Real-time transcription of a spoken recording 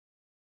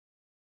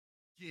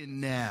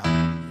Now,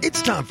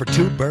 it's time for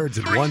Two Birds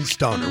and One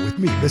Stoner with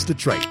me,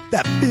 MistaTre,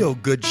 that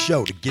feel-good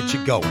show to get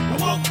you going. I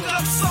woke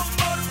up so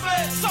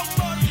motivated,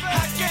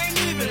 I can't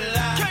even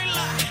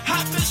lie.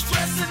 I've been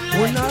stressing.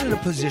 We're not in a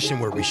position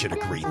where we should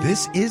agree.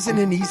 This isn't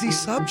an easy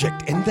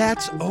subject, and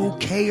that's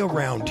okay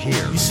around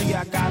here. You see,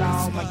 I got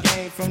all my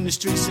game from the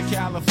streets of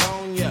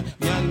California,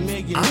 young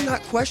nigga. I'm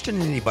not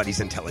questioning anybody's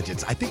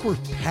intelligence. I think we're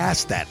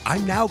past that.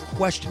 I'm now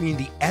questioning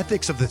the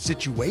ethics of the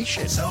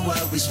situation. So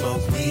what, we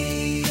smoke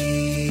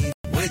weed,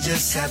 we're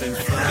just having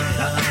fun.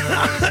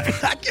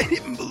 I can't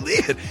even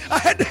believe it. I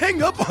had to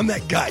hang up on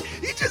that guy.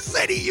 He just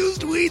said he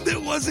used weed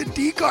that wasn't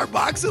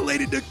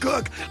decarboxylated to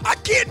cook. I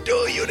can't do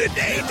you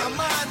today. In my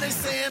mind, they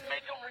saying,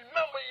 make them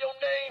remember your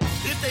name.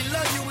 If they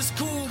love you, it's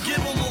cool. Give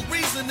them a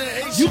reason to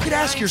hate you. You could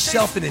ask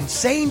yourself an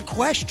insane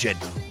question.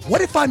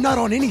 What if I'm not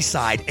on any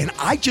side and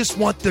I just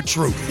want the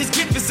truth? His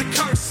gift is a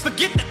curse.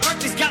 Forget the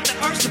earth. He's got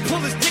the urge to pull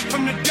his dick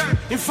from the dirt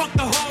and fuck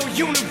the whole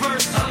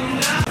universe. I'm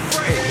not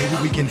afraid.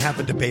 Maybe we can have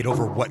a debate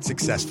over what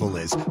successful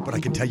is, but I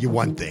can tell you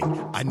one thing.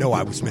 I know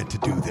I was meant to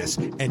do this,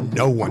 and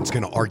no one's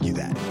going to argue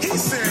that. He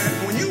said,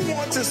 when you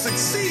want to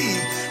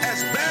succeed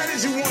as bad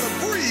as you want to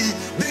breathe,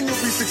 then you'll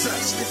be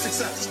successful.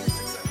 Successful.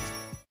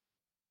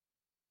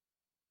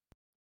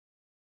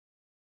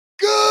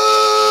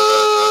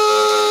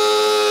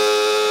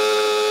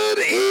 Good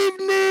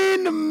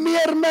evening, mi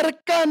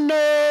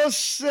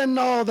Americanos, and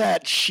all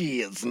that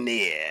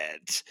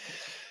shiznit.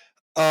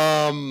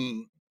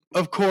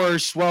 Of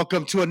course,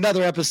 welcome to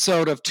another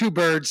episode of Two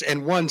Birds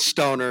and One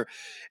Stoner.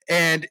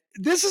 And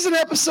this is an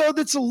episode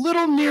that's a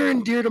little near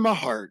and dear to my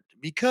heart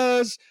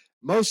because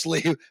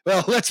mostly,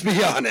 well, let's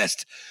be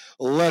honest.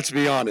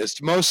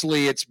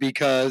 Mostly it's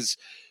because,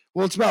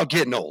 well, it's about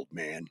getting old,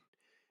 man.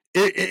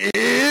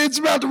 It's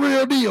about the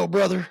real deal,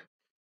 brother.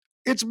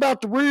 It's about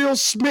the real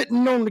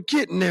smitten on the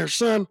kitten there,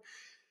 son.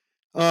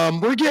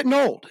 We're getting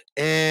old,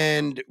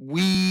 and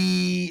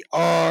we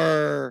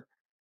are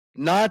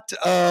not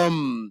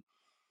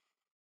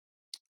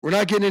we're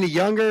not getting any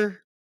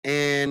younger,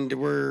 and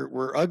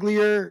we're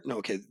uglier. No,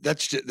 okay,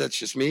 that's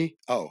just me.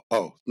 Oh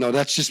no,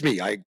 that's just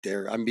me.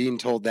 I'm being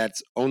told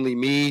that's only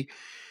me.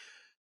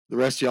 The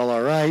rest of y'all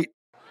all right?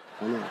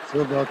 I don't know how I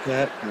feel about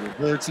that. Kind of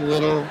hurts a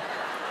little.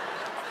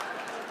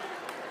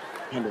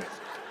 Kind of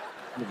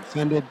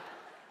offended.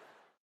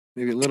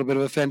 Maybe a little bit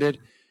of offended.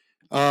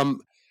 I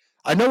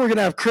know we're going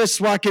to have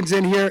Chris Watkins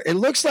in here. It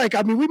looks like,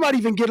 we might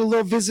even get a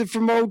little visit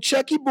from old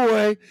Chucky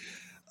boy.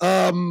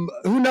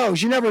 Who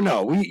knows? You never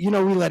know. We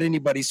let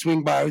anybody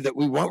swing by that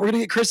we want. We're going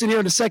to get Chris in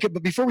here in a second.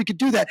 But before we could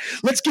do that,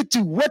 let's get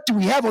to what do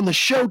we have on the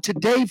show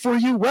today for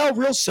you? Well,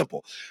 real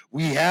simple.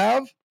 We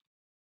have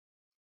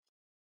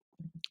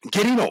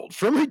getting old.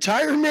 From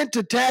retirement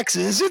to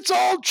taxes, it's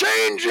all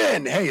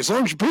changing. Hey, as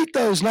long as you beat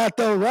those, not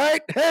though, right?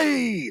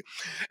 Hey.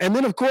 And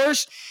then, of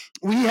course,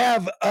 we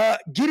have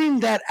getting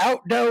that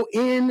out dough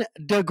in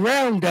the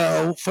ground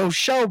dough for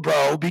show,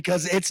 bro,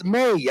 because it's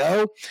May,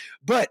 yo.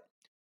 But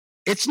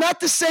it's not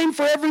the same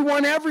for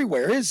everyone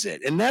everywhere, is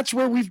it? And that's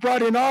where we've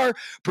brought in our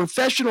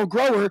professional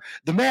grower,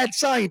 the mad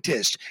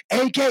scientist,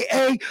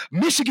 a.k.a.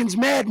 Michigan's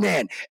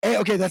madman.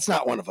 Okay, that's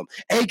not one of them.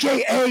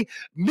 A.k.a.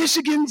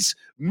 Michigan's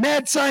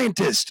mad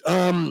scientist.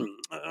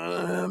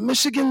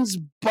 Michigan's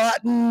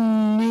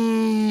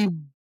botany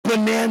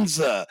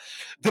bonanza.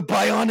 The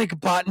bionic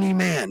botany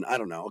man. I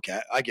don't know. Okay,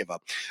 I give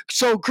up.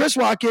 So Chris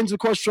Watkins, of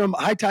course, from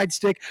High Tide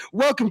Stick.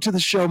 Welcome to the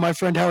show, my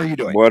friend. How are you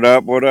doing? What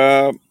up?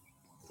 Oh,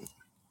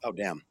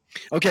 damn.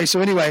 Okay,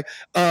 so anyway,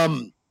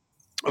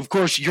 of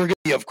course, you're going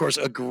to be, of course,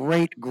 a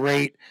great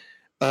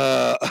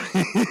Chuck,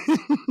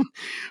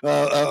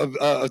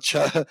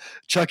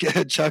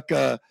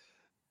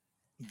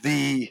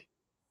 the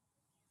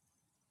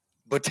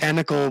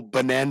botanical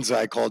bonanza,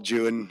 I called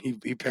you, and he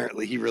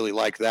apparently really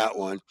liked that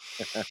one.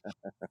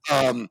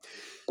 Of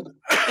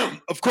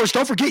course,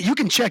 don't forget, you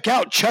can check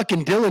out Chuck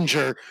and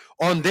Dillinger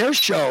on their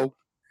show,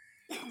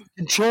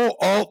 Control,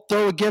 Alt,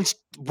 throw against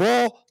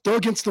the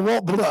wall.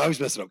 I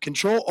always mess it up.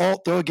 Control,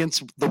 Alt, throw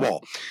against the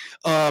wall.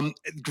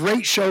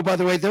 Great show, by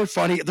the way. They're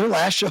funny. Their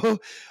last show,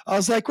 I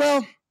was like,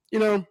 well,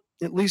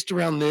 at least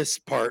around this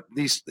part,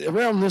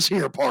 around this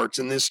here parts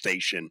in this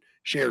station,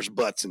 shares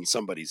butts in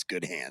somebody's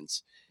good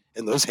hands.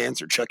 And those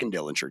hands are Chuck and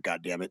Dillinger,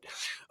 goddammit.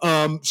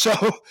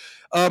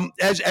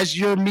 As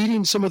you're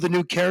meeting some of the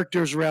new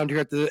characters around here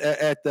at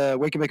the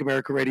Wake and Make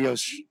America radio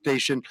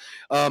station,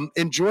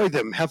 enjoy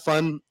them, have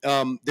fun.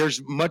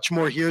 There's much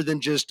more here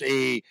than just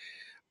a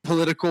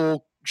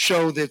political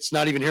show that's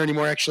not even here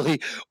anymore,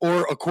 actually,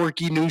 or a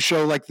quirky news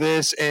show like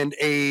this, and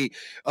a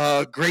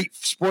great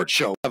sports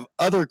show of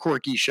other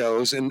quirky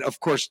shows. And of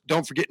course,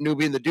 don't forget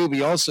Newbie and the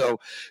Doobie also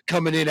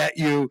coming in at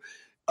you,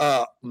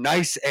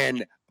 nice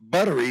and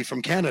buttery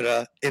from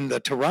Canada in the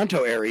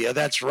Toronto area.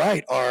 That's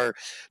right, our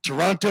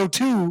Toronto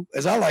 2,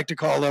 as I like to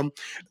call them,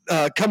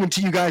 coming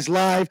to you guys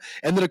live.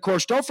 And then, of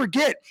course, don't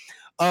forget,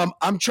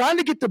 I'm trying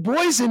to get the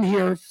boys in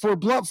here for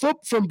Blunt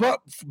Foot from I'm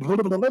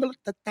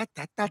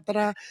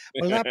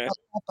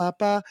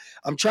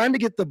trying to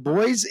get the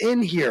boys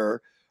in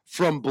here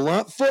from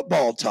Blunt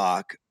Football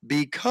Talk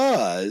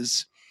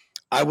because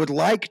I would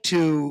like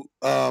to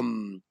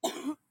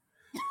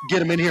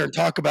get him in here and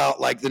talk about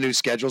like the new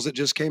schedules that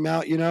just came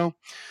out,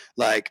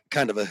 like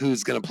kind of a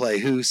who's going to play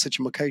who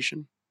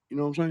situation. You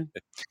know what I'm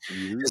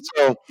saying?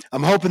 So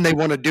I'm hoping they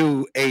want to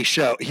do a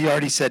show. He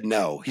already said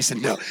no. He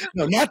said no,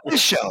 not this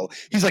show.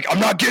 He's like,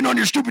 I'm not getting on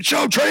your stupid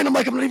show, Trey. And I'm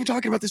like, I'm not even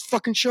talking about this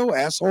fucking show,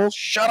 asshole.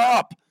 Shut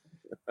up.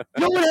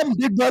 You know what having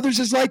big brothers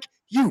is like?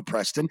 You,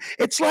 Preston.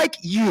 It's like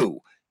you.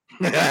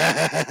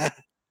 I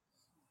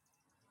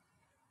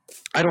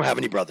don't have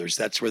any brothers.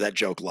 That's where that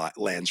joke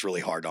lands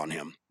really hard on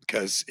him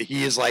because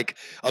he is like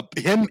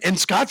him and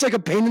Scott's like a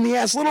pain in the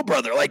ass little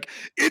brother. Like,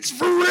 it's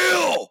for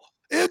real.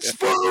 It's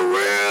for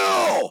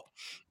real.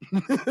 By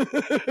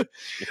the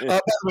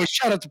way,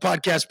 shout out to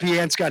Podcast P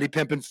and Scotty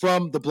Pimpin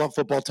from the Blunt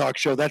Football Talk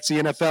Show. That's the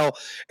NFL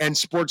and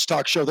sports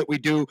talk show that we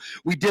do.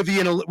 We divvy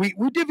in a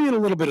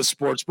little bit of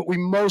sports, but we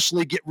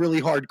mostly get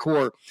really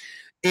hardcore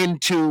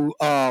into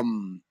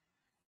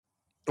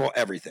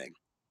everything.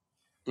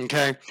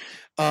 Okay.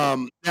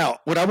 Now,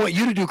 what I want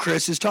you to do,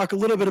 Chris, is talk a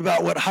little bit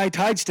about what High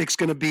Tide Stick's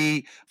going to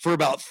be for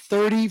about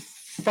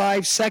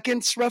 35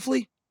 seconds,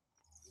 roughly.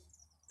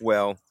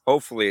 Well,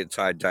 hopefully it's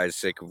High Tide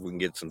Stick if we can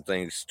get some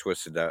things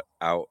twisted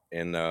out,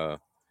 and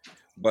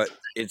but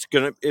it's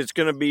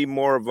gonna be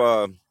more of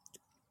a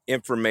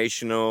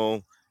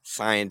informational,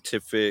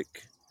 scientific,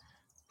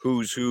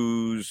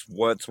 who's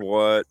what's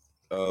what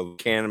of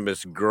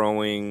cannabis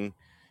growing,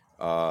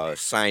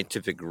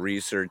 scientific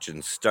research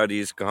and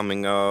studies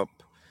coming up,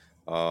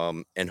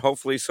 and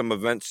hopefully some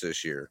events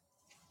this year.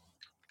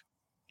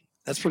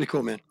 That's pretty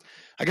cool, man.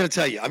 I got to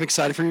tell you, I'm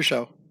excited for your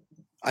show.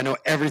 I know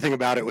everything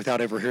about it without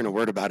ever hearing a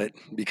word about it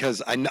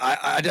because I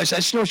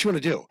just know what you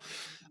want to do.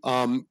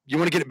 You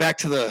want to get it back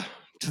to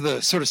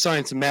the sort of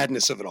science and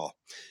madness of it all,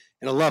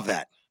 and I love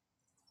that.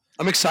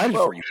 I'm excited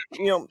for you.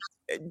 You know,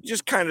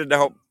 just kind of to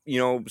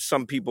help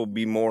some people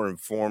be more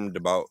informed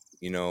about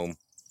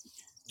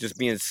just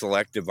being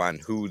selective on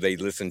who they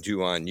listen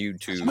to on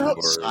YouTube or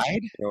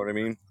you know what I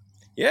mean?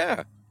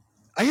 Yeah.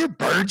 I hear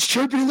birds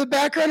chirping in the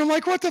background. I'm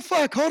like, what the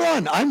fuck? Hold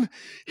on. I'm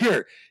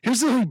here.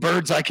 Here's the little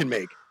birds I can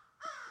make.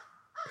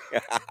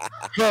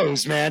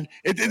 Crows, man.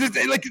 Like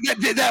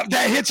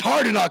that hits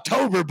hard in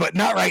October, but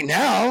not right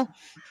now.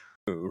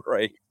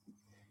 Right.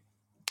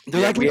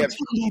 They're like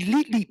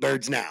little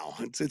birds now.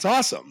 It's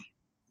awesome.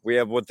 We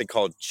have what they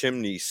call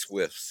chimney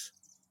swifts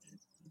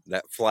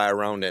that fly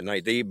around at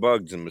night. They eat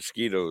bugs and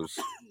mosquitoes.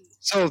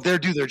 So they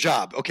do their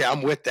job. Okay,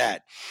 I'm with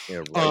that.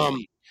 Yeah, right.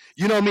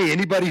 You know me.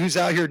 Anybody who's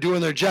out here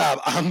doing their job,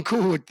 I'm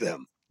cool with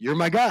them. You're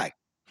my guy.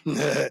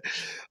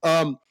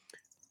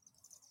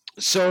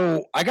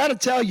 So I got to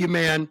tell you,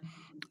 man.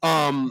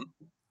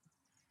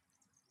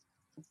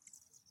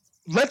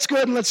 Let's go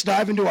ahead and let's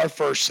dive into our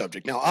first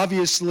subject. Now,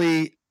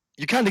 obviously,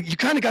 you kind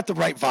of got the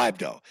right vibe,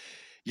 though.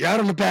 You're out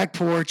on the back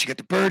porch. You got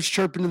the birds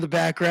chirping in the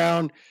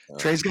background.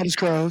 Trey's got his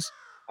crows.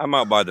 I'm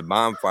out by the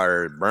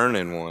bonfire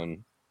burning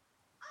one.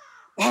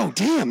 Oh,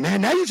 damn,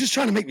 man. Now you're just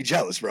trying to make me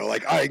jealous, bro.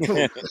 Like, all right,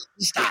 cool.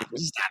 Stop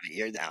it.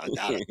 You're not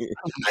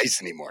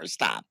nice anymore.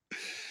 Stop.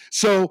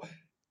 So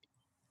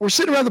we're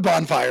sitting around the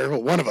bonfire.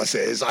 Well, one of us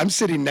is. I'm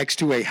sitting next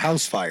to a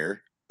house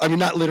fire. I mean,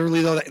 not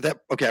literally, though.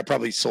 Okay, I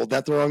probably sold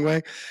that the wrong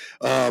way.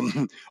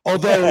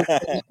 Although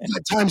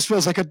at times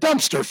feels like a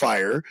dumpster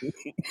fire.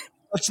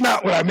 That's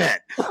not what I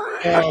meant.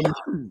 I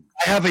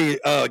have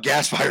a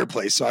gas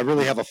fireplace, so I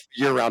really have a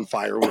year-round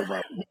fire whenever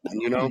I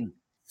want,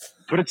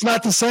 But it's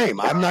not the same.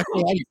 I'm not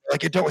going to lie to you.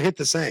 Like, it don't hit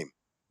the same.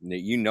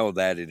 You know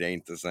that it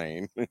ain't the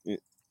same.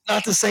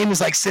 Not the same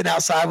as, like, sitting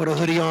outside with a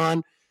hoodie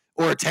on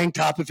or a tank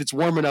top if it's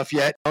warm enough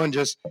yet, and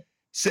just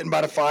sitting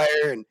by the fire.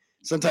 And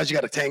sometimes you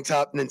got a tank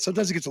top, and then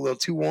sometimes it gets a little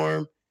too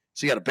warm,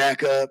 so you got to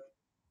back up.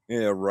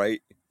 Yeah, right.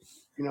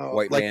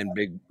 White like,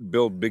 man,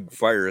 build big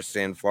fire,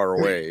 stand far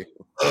away.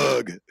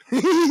 Ugh.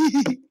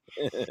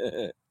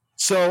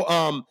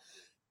 So,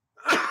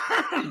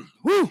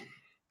 whew.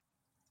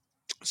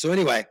 So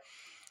anyway,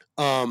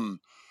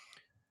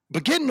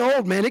 but getting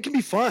old, man, it can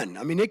be fun.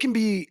 I mean, it can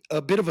be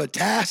a bit of a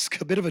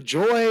task, a bit of a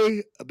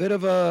joy, a bit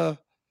of a,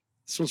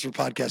 this one's for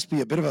Podcast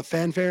B, a bit of a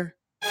fanfare.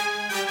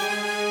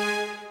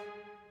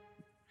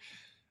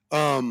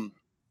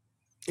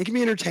 It can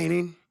be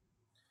entertaining.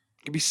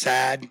 It can be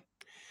sad.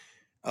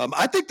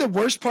 I think the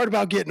worst part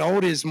about getting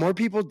old is more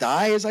people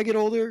die as I get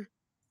older.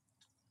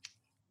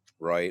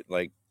 Right,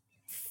 like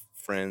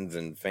friends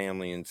and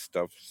family and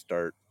stuff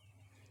start.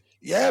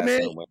 Yeah,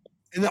 man. Away.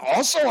 And then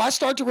also I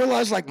start to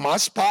realize like my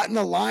spot in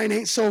the line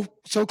ain't so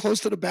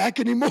close to the back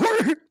anymore.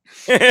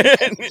 Like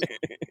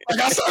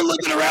I start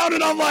looking around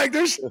and I'm like,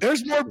 there's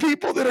more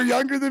people that are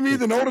younger than me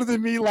than older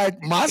than me. Like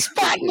my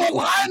spot in the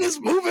line is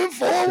moving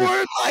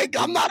forward. Like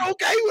I'm not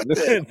okay with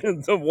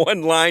it. The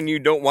one line you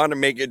don't want to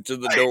make it to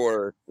the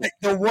door. Like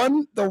the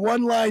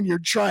one line you're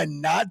trying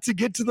not to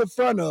get to the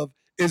front of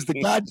is the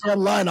goddamn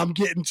line I'm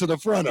getting to the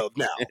front of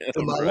now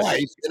in my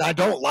life, and I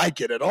don't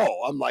like it at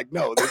all. I'm like,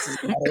 no, this is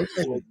not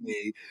okay with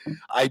me.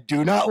 I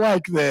do not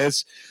like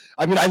this.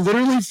 I mean, I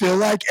literally feel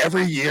like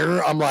every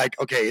year I'm like,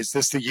 okay, is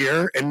this the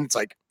year? And it's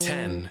like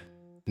 10,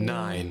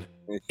 9,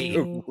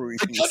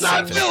 Because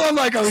I feel I'm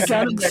like, are we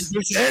counting back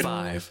this in?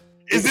 5.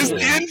 Is this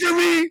the end for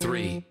me?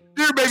 3.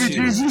 Dear baby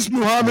 2, Jesus,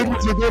 Muhammad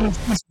was a good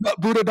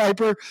Buddha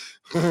diaper.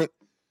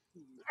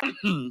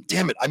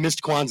 Damn it, I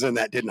missed Kwanzaa in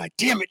that, didn't I?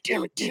 Damn it.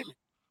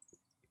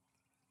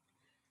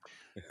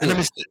 And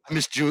I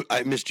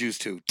missed Jews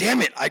too.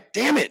 Damn it.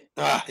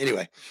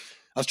 Anyway,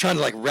 I was trying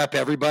to like rep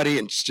everybody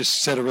and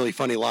just said a really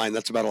funny line.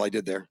 That's about all I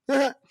did there.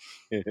 All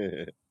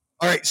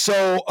right,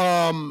 so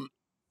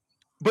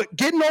but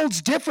getting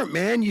old's different,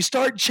 man. You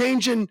start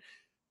changing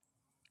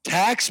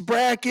tax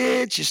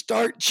brackets, you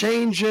start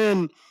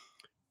changing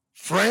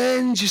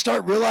friends, you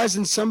start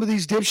realizing some of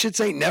these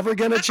dipshits ain't never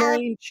gonna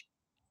change,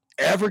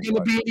 ever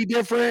gonna be any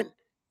different.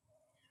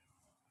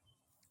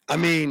 I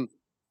mean,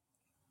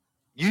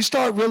 you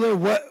start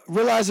really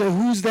realizing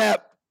who's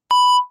that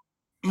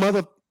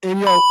mother in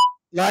your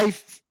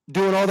life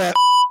doing all that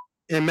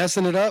and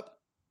messing it up.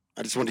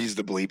 I just want to use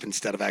the bleep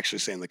instead of actually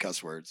saying the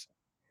cuss words.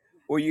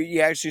 Well,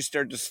 you actually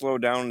start to slow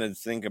down and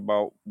think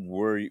about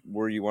where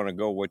you want to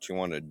go, what you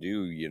want to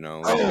do, you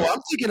know. Oh,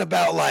 I'm thinking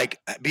about like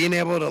being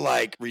able to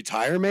like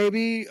retire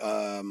maybe.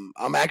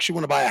 I'm actually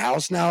want to buy a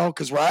house now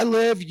because where I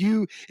live, if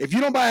you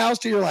don't buy a house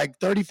till you're like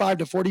 35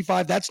 to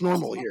 45, that's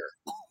normal here.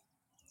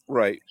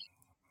 Right.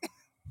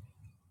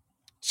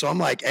 So I'm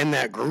like in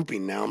that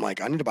grouping now. I'm like,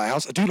 I need to buy a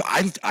house. Dude,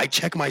 I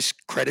check my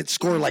credit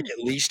score like at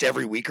least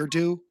every week or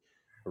two.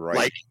 Right.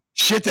 Like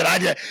shit that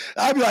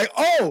I'd be like,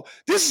 oh,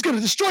 this is going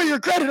to destroy your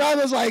credit. I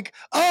was like,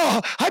 oh,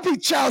 I pay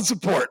child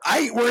support. I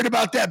ain't worried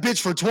about that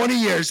bitch for 20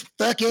 years.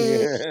 Fuck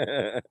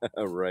it.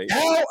 Right.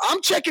 Now I'm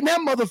checking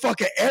that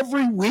motherfucker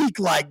every week.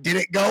 Like, did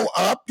it go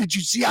up? Did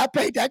you see I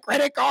paid that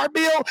credit card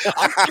bill?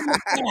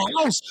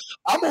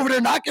 I'm over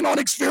there knocking on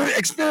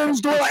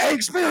Experian's door like, hey,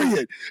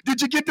 Experian,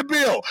 did you get the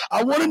bill?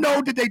 I want to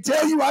know, did they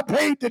tell you I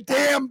paid the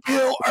damn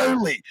bill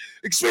early?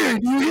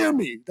 Experian, do you hear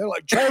me? They're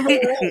like, Trevor,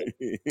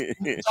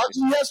 talked to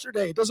you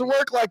yesterday. It doesn't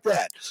work like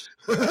that.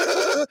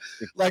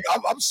 Like,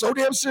 I'm so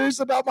damn serious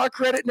about my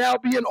credit now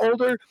being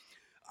older.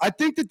 I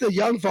think that the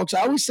young folks,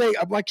 I always say,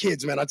 my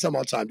kids, man, I tell them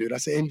all the time, dude, I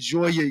say,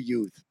 enjoy your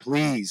youth,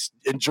 please.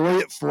 Enjoy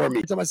it for me.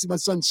 Every time I see my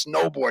son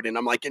snowboarding,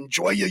 I'm like,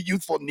 enjoy your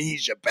youthful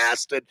knees, you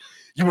bastard.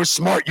 You were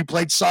smart. You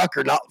played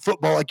soccer, not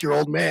football like your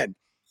old man.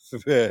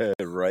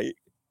 Right.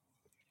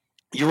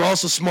 You were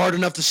also smart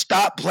enough to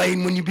stop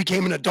playing when you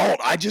became an adult.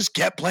 I just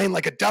kept playing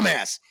like a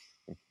dumbass.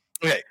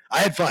 Okay, I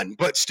had fun,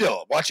 but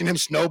still, watching him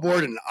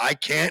snowboard and I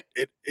can't,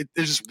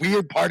 there's this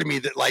weird part of me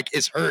that like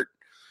is hurt.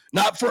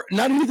 Not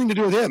anything to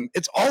do with him.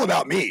 It's all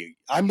about me.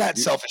 I'm that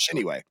selfish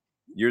anyway.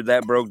 You're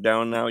that broke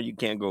down now you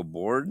can't go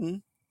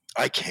boarding?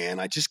 I can.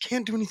 I just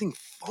can't do anything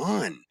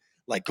fun.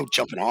 Like go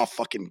jumping off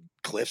fucking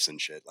cliffs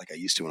and shit like I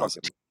used to when I was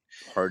a teen.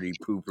 Party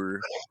pooper.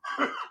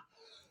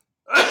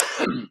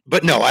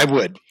 But no, I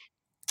would.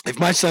 If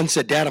my son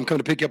said, Dad, I'm coming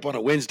to pick you up on a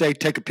Wednesday,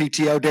 take a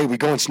PTO day, we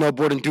going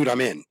snowboarding, dude, I'm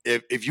in.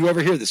 If you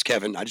ever hear this,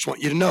 Kevin, I just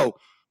want you to know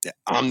that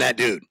I'm that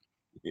dude.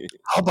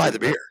 I'll buy the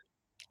beer.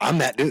 I'm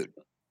that dude.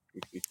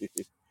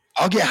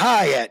 I'll get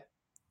high at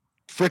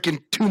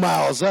freaking 2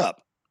 miles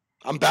up.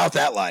 I'm about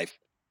that life.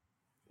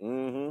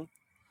 Mm-hmm.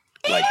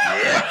 Like,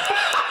 yeah.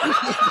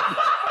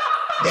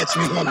 Catch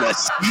me on the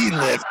ski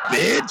lift,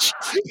 bitch.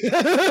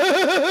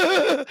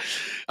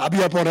 I'll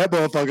be up on that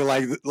motherfucker.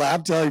 Like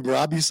I'm telling you, bro,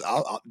 I'll eat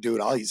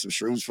some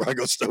shrooms before I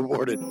go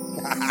snowboarding.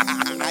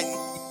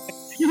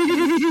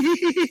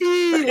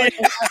 Like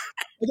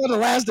on the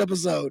last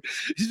episode,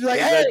 she's like,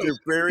 "Hey, your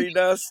fairy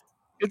dust?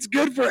 It's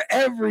good for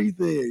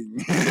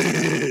everything."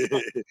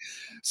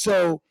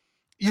 So,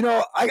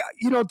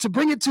 to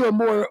bring it to a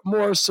more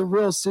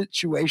surreal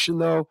situation,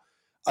 though.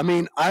 I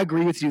mean, I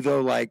agree with you,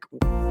 though. Like,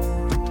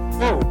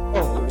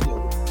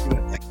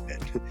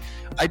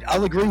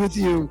 I'll agree with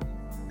you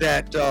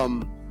that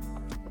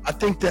I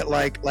think that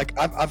like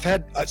I've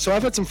had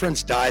some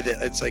friends die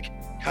that it's like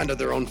kind of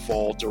their own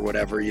fault or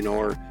whatever,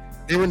 or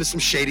they were into some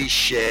shady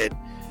shit,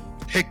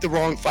 picked the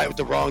wrong fight with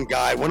the wrong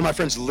guy. One of my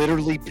friends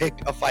literally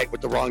picked a fight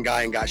with the wrong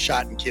guy and got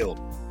shot and killed.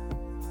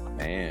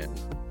 Man.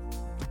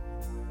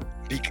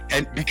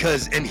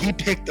 And he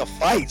picked the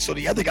fight, so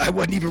the other guy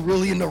wasn't even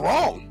really in the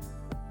wrong.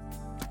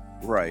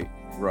 Right.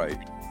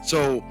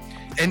 So,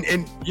 and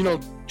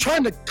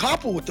trying to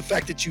couple with the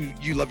fact that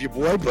you love your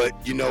boy,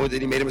 but you know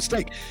that he made a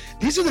mistake.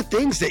 These are the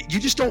things that you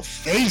just don't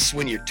face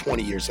when you're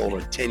 20 years old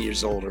or 10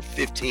 years old or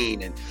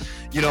 15. And,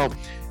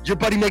 your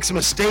buddy makes a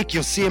mistake,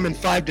 you'll see him in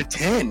 5 to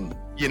 10.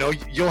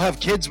 You'll have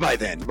kids by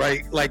then,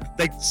 right? Like,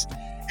 it's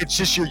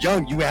just you're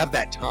young. You have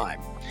that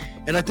time.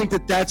 And I think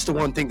that that's the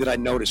one thing that I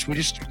noticed.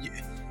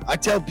 I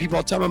tell people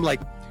all the time, I'm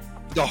like,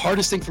 the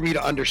hardest thing for me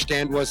to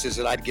understand is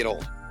that I'd get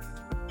old.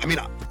 I mean,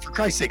 for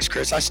Christ's sakes,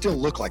 Chris, I still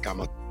look like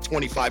I'm a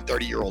 25,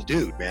 30-year-old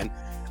dude, man.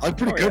 I'm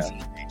pretty good for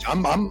my age.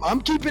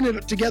 I'm keeping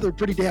it together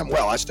pretty damn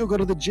well. I still go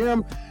to the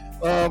gym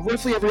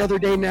roughly every other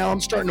day now.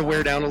 I'm starting to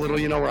wear down a little,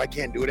 where I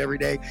can't do it every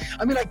day.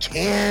 I mean, I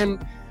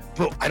can,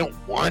 but I don't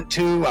want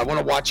to. I want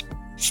to watch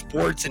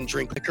sports and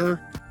drink liquor.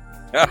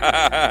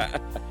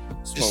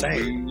 Just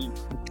saying.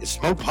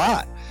 Smoke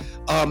pot.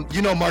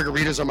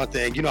 Margaritas are my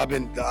thing. I've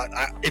been.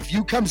 If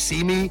you come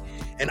see me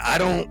and I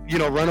don't,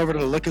 run over to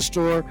the liquor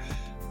store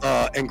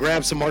and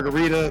grab some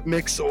margarita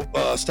mix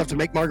stuff to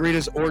make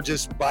margaritas, or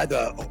just buy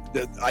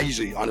I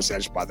usually, honestly, I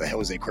just buy the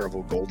Jose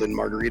Cuervo Golden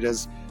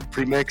margaritas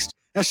pre-mixed.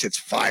 That shit's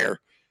fire.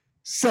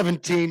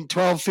 17,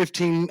 12,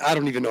 15. I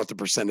don't even know what the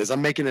percent is.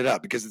 I'm making it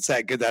up because it's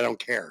that good that I don't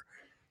care.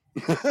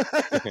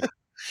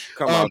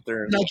 Come out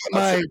there and I get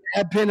my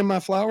dab pen and my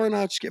flower, and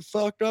I'll just get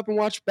fucked up and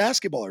watch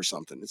basketball or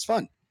something. It's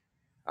fun.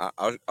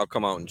 I'll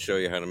come out and show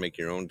you how to make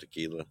your own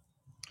tequila,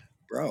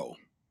 bro.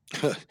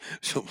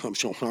 so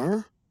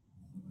huh?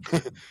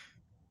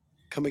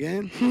 Come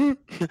again?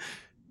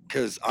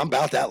 Because I'm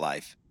about that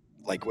life.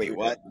 Like, wait,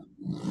 what?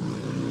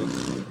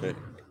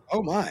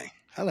 Oh my,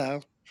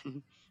 hello.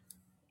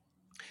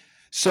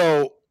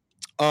 So,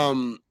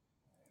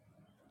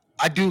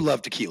 I do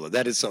love tequila.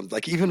 That is something.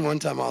 Like, even one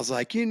time I was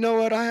like, you know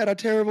what? I had a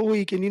terrible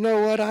week, and you know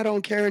what? I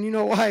don't care. And you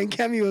know why? And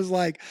Kemi was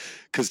like,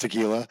 because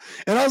tequila.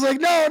 And I was like,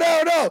 no.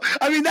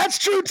 I mean, that's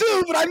true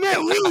too, but I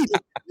meant weed.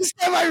 This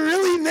time I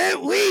really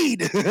meant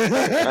weed.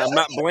 I'm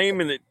not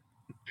blaming it.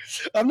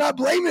 I'm not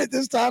blaming it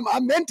this time. I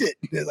meant it.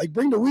 Like,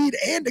 bring the weed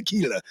and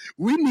tequila.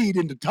 We need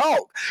to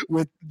talk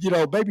with,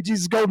 Baby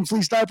Jesus Golden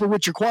Fleece Diaper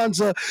with your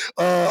Kwanzaa,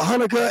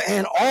 Hanukkah,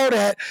 and all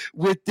that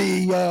with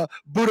the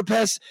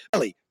Budapest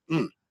belly.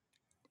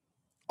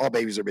 All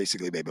babies are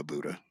basically baby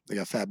Buddha. They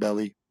got fat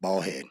belly,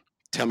 bald head.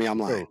 Tell me I'm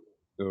lying.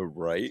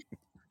 Right.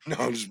 No,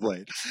 I'm just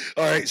playing.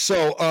 All right.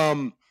 So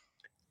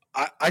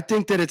I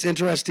think that it's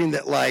interesting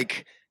that,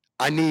 like,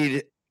 I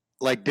need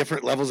like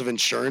different levels of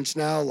insurance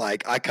now.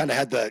 Like, I kind of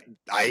had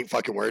I ain't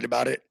fucking worried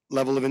about it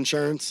level of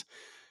insurance,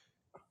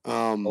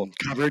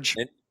 coverage,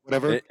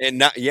 whatever.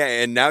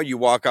 And now you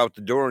walk out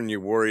the door and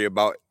you worry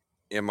about,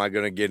 am I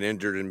going to get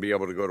injured and be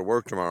able to go to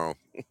work tomorrow?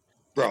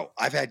 Bro,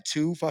 I've had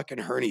 2 fucking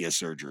hernia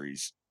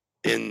surgeries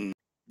in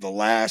the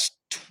last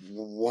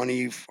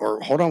 20, or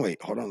hold on, let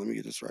me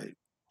get this right.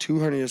 2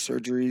 hernia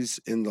surgeries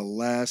in the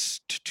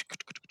last,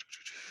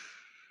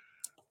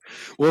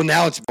 well,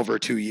 now it's over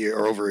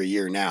a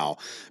year now,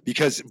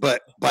 because,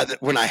 but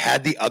when I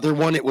had the other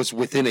one, it was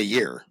within a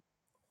year.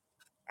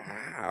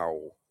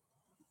 Ow.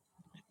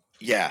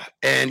 Yeah,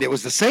 and it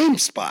was the same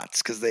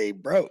spots because they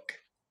broke.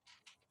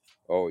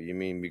 Oh, you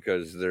mean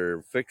because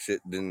their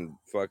fix-it didn't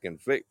fucking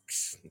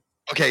fix?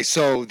 Okay,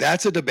 so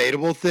that's a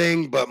debatable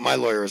thing, but my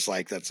lawyer was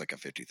like, that's like a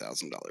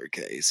 $50,000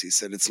 case. He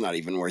said, it's not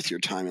even worth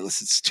your time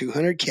unless it's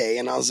 $200K.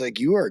 And I was like,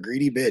 you are a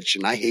greedy bitch,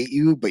 and I hate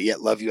you, but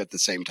yet love you at the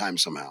same time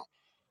somehow.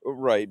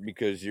 Right,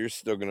 because you're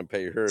still going to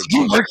pay her.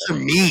 You work for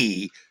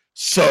me,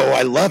 so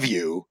I love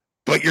you,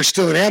 but you're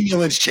still an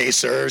ambulance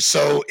chaser.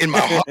 So in my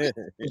heart, I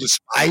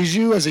despise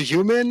you as a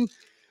human,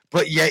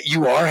 but yet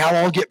you are how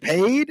I'll get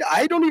paid.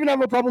 I don't even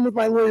have a problem with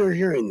my lawyer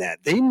hearing that.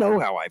 They know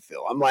how I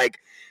feel. I'm like,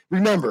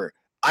 remember,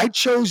 I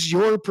chose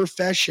your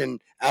profession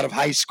out of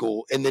high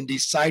school and then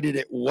decided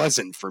it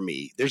wasn't for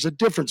me. There's a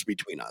difference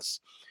between us.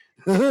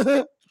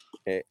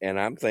 And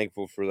I'm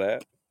thankful for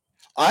that.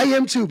 I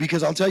am too,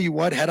 because I'll tell you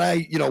what, had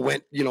I,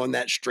 went, in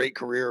that straight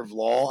career of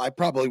law, I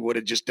probably would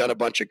have just done a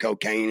bunch of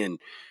cocaine and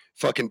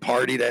fucking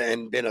partied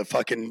and been a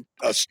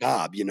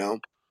snob,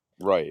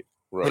 Right.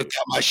 But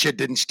my shit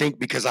didn't stink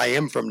because I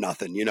am from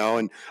nothing,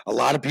 and a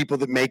lot of people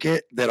that make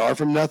it that are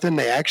from nothing,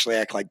 they actually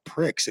act like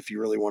pricks if you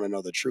really want to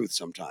know the truth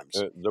sometimes.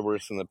 There were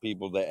some of the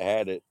people that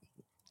had it.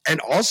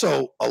 And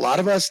also a lot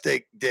of us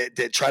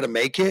that try to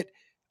make it,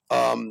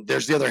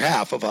 there's the other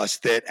half of us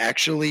that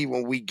actually,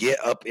 when we get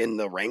up in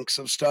the ranks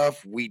of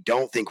stuff, we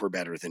don't think we're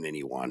better than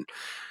anyone.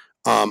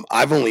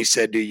 I've only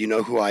said, do you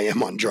know who I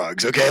am on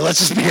drugs? Okay, let's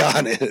just be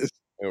honest.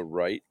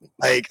 Right.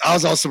 Like, I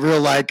was also real,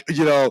 like,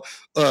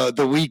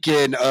 the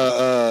weekend,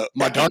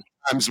 my dark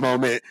times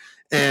moment.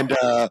 And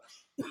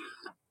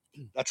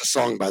that's a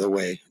song, by the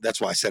way.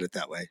 That's why I said it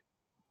that way.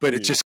 But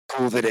it's just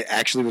cool that it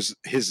actually was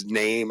his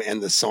name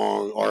and the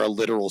song are a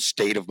literal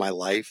state of my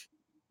life.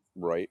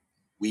 Right.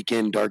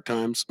 Weekend Dark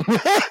Times.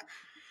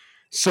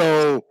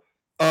 So,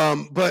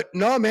 but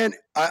no, man,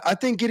 I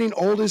think getting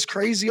old is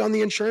crazy on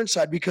the insurance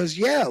side because,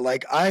 yeah,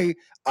 like I'm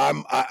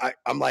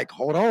like,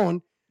 hold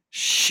on,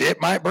 shit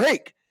might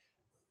break.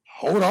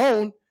 Hold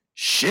on,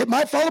 shit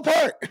might fall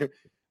apart.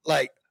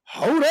 Like,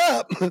 hold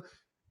up,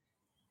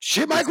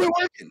 shit might quit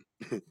working.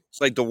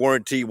 It's like the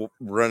warranty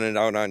running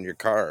out on your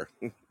car.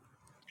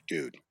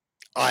 Dude,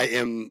 I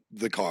am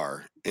the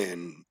car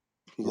in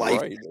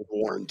life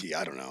warranty.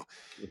 I don't know.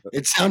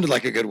 It sounded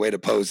like a good way to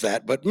pose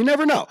that, but you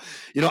never know.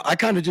 I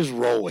kind of just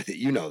roll with it.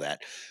 You know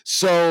that.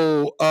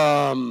 So,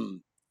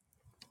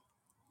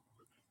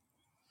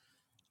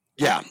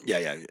 yeah.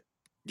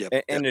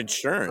 And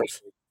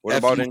insurance. What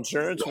about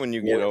insurance when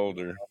you get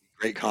older?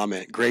 Great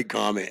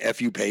comment.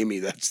 F you pay me.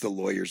 That's the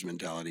lawyer's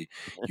mentality.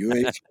 You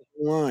ain't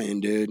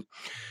lying, dude.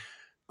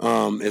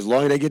 As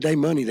long as they get their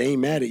money, they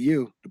ain't mad at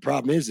you. The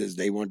problem is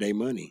they want their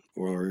money,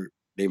 or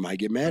they might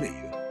get mad at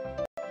you.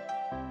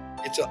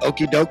 It's an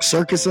okie doke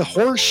circus of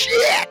horse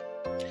shit.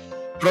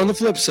 But on the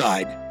flip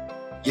side,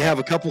 you have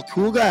a couple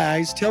cool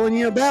guys telling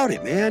you about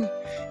it, man.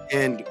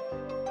 And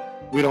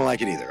We don't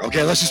like it either.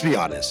 Okay, let's just be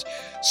honest.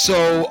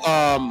 So,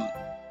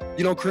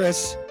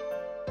 Chris,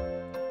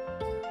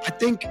 I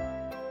think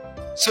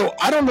so.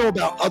 I don't know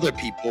about other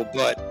people,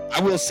 but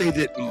I will say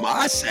that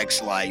my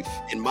sex life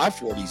in my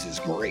 40s is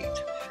great.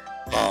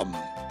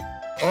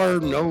 Or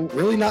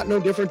really not no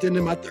different than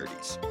in my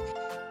 30s.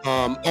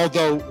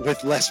 Although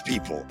with less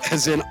people,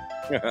 as in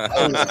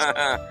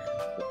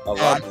A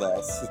lot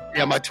less.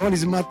 Yeah, my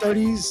 20s and my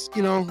 30s,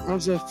 I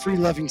was a free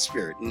loving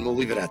spirit, and we'll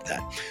leave it at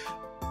that.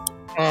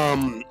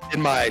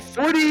 In my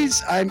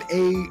 40s, I'm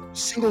a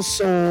single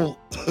soul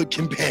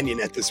companion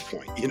at this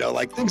point.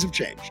 Like things have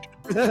changed.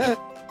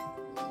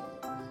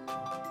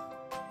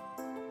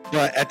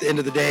 But at the end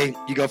of the day,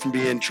 you go from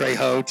being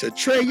Trejo to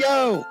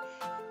Treyo,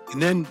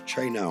 and then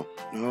Trey no,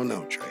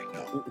 Trey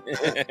no.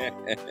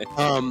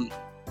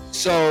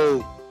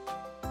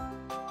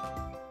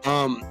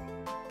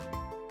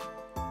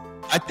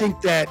 I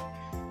think that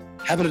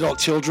having adult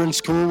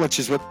children's cool, which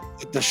is what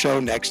the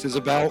show next is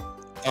about.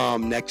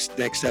 Next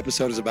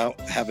episode is about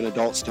having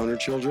adult stoner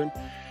children.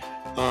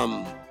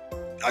 I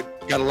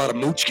got a lot of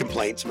mooch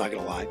complaints. I'm not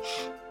gonna lie.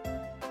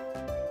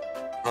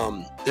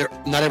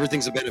 Not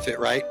everything's a benefit,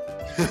 right?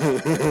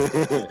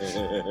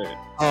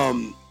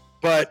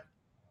 But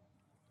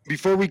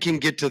before we can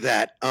get to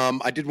that,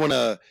 I did want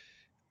to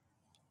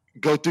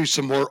go through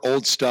some more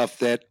old stuff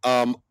that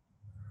I'm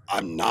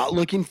not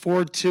looking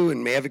forward to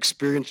and may have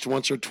experienced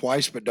once or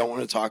twice, but don't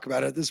want to talk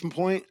about it at this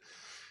point.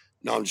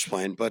 No, I'm just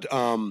playing. But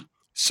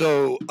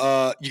so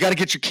you got to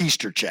get your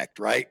keister checked,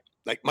 right?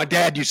 Like my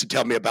dad used to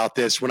tell me about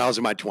this when I was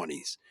in my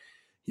 20s.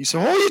 He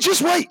said, "Oh, you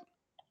just wait.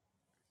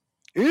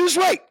 You just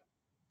wait.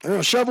 I'm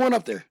gonna shove one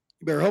up there.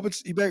 You better hope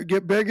you better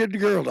get the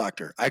girl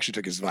doctor." I actually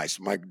took his advice.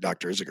 My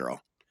doctor is a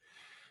girl.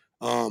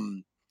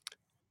 So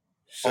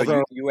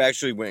you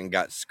actually went and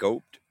got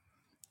scoped?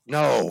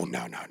 No.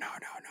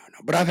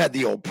 But I've had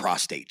the old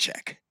prostate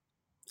check.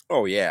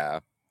 Oh yeah.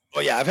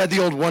 I've had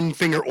the old 1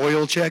 finger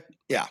oil check.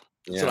 Yeah.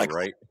 Yeah,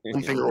 right.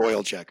 1 finger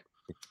oil check.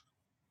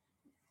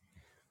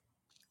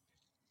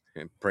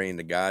 And praying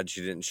to God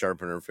she didn't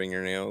sharpen her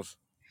fingernails.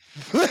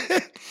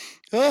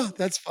 Oh,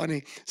 that's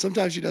funny.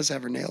 Sometimes she does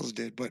have her nails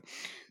did, but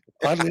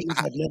oddly enough,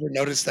 I've never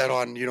noticed that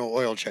on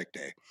oil check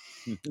day.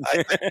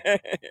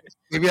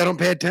 Maybe I don't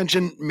pay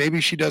attention.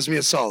 Maybe she does me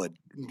a solid.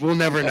 We'll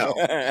never know.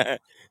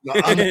 No,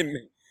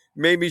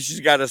 maybe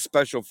she's got a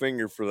special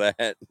finger for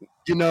that.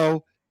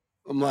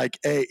 I'm like,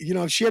 hey,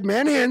 if she had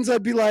man hands,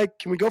 I'd be like,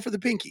 can we go for the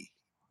pinky?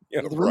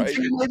 Yeah, the ring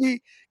finger,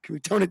 maybe? Can we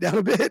tone it down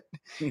a bit?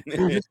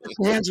 If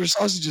hands are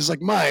sausages like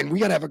mine,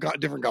 we got to have a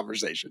different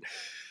conversation.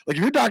 Like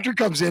if your doctor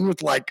comes in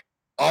with like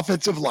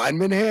offensive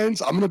lineman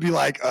hands, I'm going to be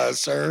like,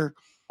 sir.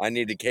 I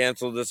need to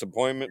cancel this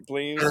appointment,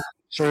 please.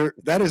 Sir,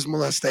 that is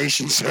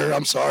molestation, sir.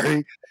 I'm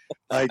sorry.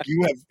 Like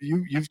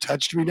you've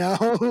touched me now.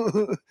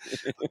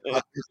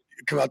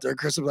 Come out there,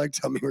 Chris. I'm like,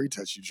 tell me where he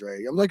touched you,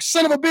 Trey. I'm like,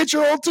 son of a bitch,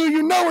 you're old too.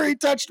 You know where he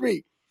touched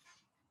me.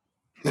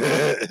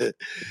 So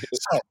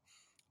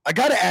I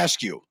got to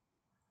ask you.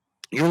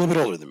 You're a little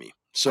bit older than me,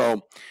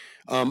 so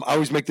I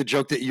always make the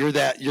joke that you're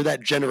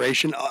that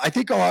generation. I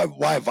think why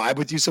I vibe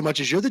with you so much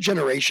is you're the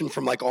generation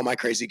from like all my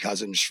crazy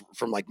cousins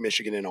from like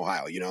Michigan and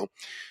Ohio,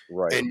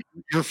 right? And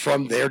you're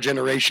from their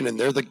generation, and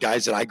they're the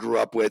guys that I grew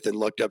up with and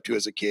looked up to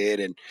as a kid,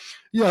 and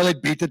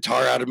they'd beat the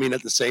tar out of me, and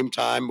at the same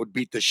time would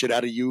beat the shit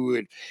out of you,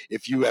 and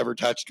if you ever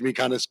touched me,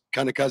 kind of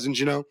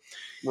cousins,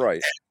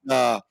 right?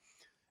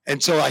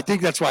 And so I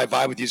think that's why I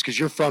vibe with you, is because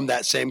you're from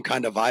that same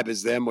kind of vibe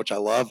as them, which I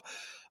love.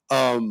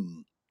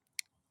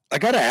 I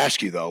got to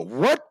ask you though,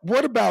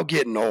 what about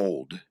getting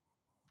old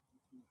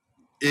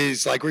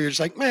is like where you're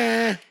just like,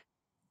 meh,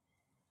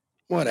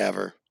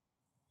 whatever.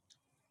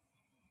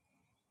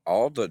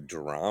 All the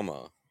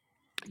drama.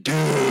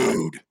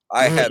 Dude.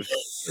 I have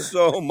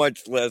so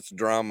much less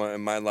drama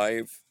in my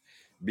life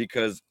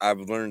because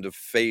I've learned to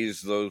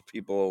phase those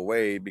people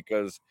away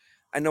because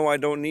I know I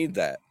don't need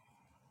that.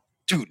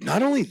 Dude,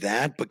 not only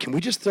that, but can we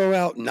just throw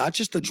out not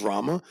just the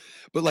drama,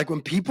 but like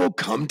when people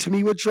come to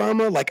me with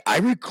drama, like I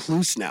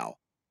recluse now.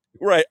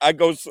 Right. I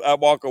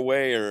walk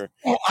away or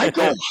I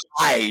go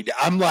hide.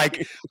 I'm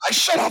like, I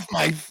shut off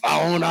my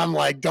phone. I'm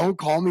like, don't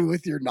call me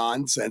with your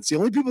nonsense. The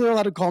only people that are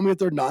allowed to call me with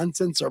their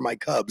nonsense are my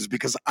cubs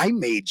because I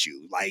made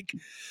you. Like,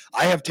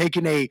 I have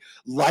taken a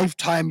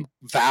lifetime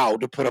vow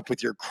to put up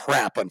with your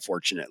crap,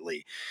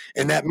 unfortunately.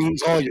 And that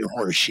means all your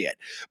horse shit.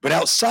 But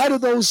outside of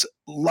those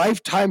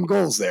lifetime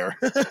goals there,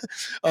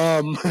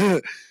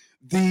 I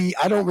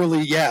don't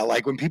really,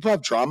 like when people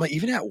have drama,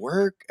 even at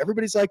work,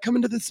 everybody's like, come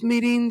into this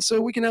meeting so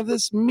we can have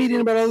this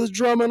meeting about all this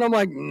drama. And I'm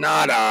like,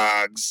 nah,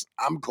 dogs,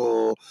 I'm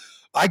cool.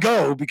 I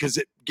go because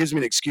it gives me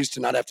an excuse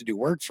to not have to do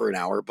work for an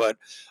hour, but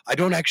I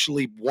don't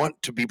actually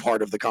want to be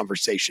part of the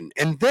conversation.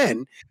 And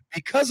then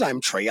because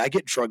I'm Trey, I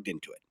get drugged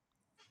into it.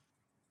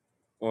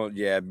 Well,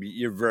 yeah,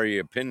 you're very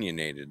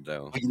opinionated,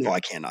 though. Well, I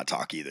cannot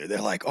talk either. They're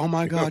like, "Oh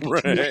my God,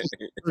 right. The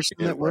person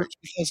that works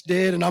with us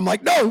did," and I'm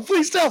like, "No,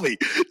 please tell me.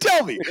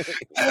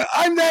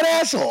 I'm that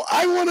asshole.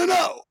 I want to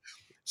know."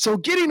 So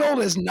getting old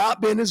has not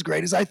been as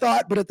great as I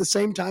thought, but at the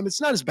same time, it's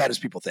not as bad as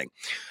people think.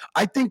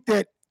 I think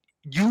that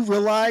you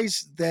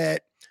realize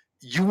that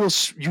you will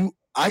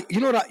I've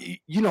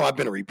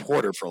been a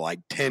reporter for like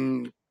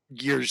 10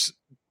 years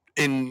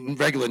in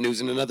regular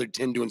news and another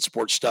 10 doing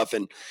sports stuff,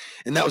 and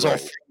that was all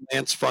Right.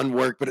 freelance fun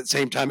work, but at the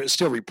same time it was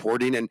still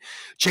reporting and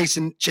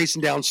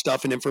chasing down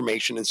stuff and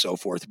information and so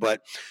forth.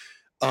 But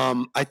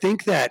I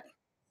think that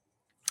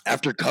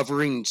after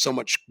covering so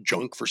much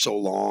junk for so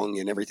long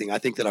and everything, I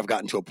think that I've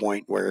gotten to a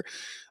point where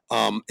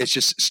it's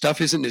just stuff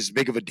isn't as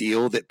big of a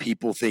deal that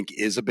people think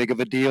is a big of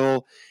a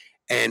deal.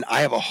 And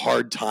I have a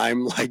hard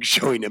time like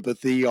showing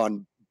empathy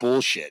on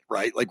bullshit,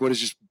 right? Like when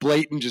it's just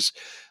blatant, just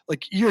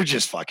like you're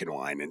just fucking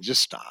whining,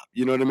 just stop.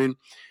 You know what I mean?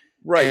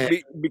 Right.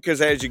 And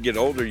Because as you get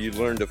older, you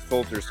learn to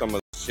filter some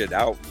of the shit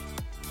out.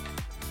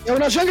 yeah,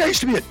 when I was younger, I used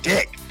to be a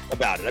dick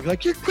about it. I'd be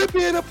like, "You quit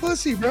being a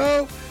pussy,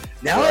 bro."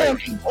 Now that I'm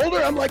getting older,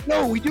 I'm like,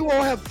 "No, we do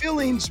all have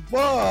feelings,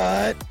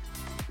 but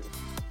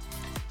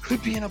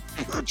quit being a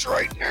bitch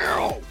right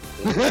now."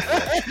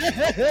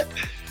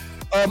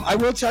 I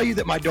will tell you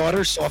that my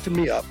daughter softened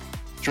me up.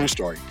 True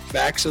story.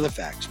 Facts are the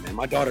facts, man.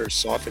 My daughter has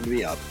softened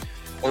me up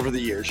over the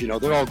years. You know,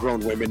 they're all grown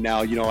women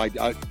now. You know,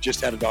 I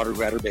just had a daughter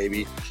who had her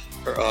baby.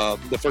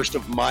 The first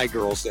of my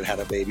girls that had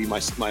a baby.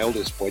 My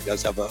oldest boy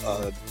does have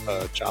a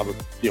child.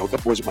 You know, a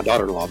couple boys with my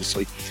daughter-in-law,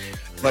 obviously.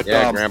 But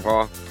Yeah,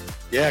 Grandpa.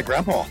 yeah,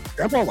 grandpa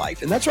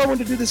life. And that's why I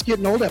wanted to do this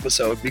getting old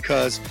episode,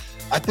 because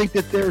I think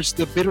that there's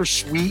the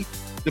bittersweet,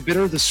 the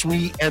bitter, the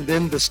sweet, and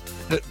then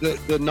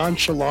the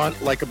nonchalant,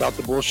 like about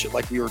the bullshit,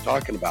 like we were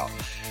talking about.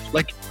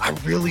 Like I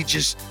really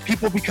just,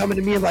 people be coming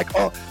to me and like,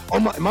 oh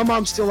my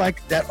mom's still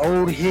like that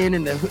old hen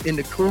in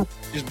the coop,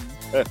 just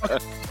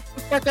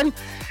fucking,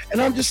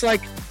 and I'm just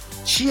like,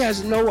 she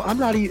has no, I'm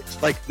not even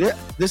like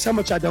this how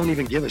much I don't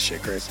even give a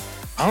shit, Chris.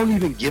 I don't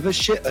even give a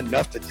shit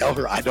enough to tell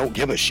her I don't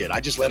give a shit.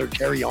 I just let her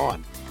carry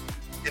on.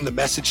 In the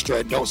message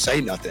thread, don't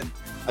say nothing.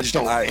 I just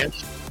don't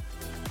answer.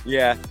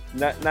 Yeah,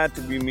 not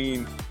to be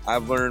mean.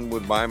 I've learned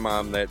with my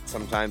mom that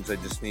sometimes I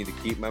just need to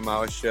keep my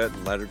mouth shut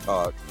and let her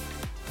talk.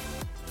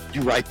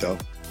 You're right, though.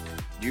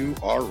 You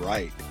are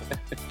right.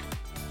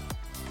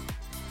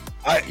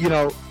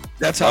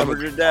 That's how Love her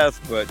to death,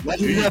 but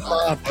love you to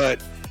death,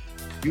 but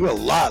you a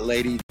lot,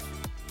 lady.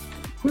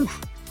 Whew.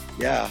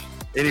 Yeah.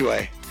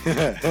 Anyway,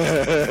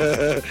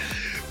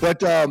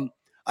 but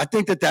I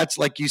think that's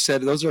like you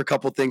said. Those are a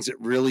couple things that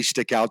really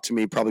stick out to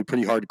me, probably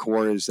pretty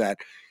hardcore. Is that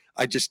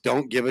I just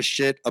don't give a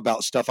shit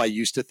about stuff I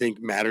used to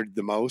think mattered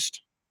the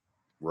most.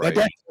 My right.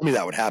 dad told me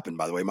that would happen,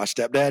 by the way. My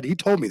stepdad, he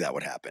told me that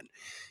would happen.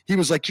 He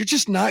was like, "You're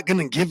just not going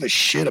to give a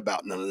shit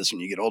about none of this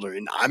when you get older."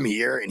 And I'm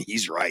here, and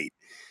he's right.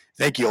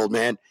 Thank you, old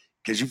man,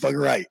 because you fucking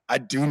right. I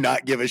do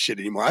not give a shit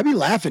anymore. I'd be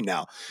laughing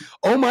now.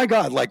 Oh, my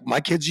God. Like,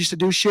 my kids used to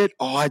do shit.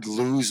 Oh, I'd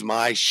lose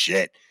my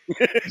shit.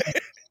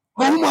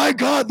 Oh, my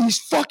God. These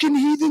fucking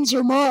heathens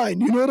are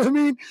mine. You know what I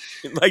mean?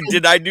 Like,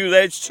 did I do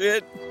that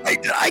shit?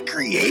 Like, did I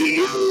create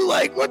you?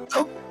 Like, what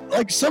the?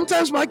 Like,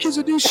 sometimes my kids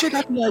would do shit.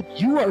 I'd be like,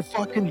 you are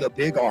fucking the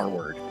big R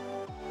word.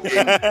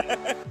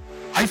 And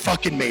I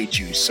fucking made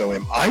you, so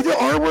am I the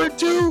R word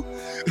too?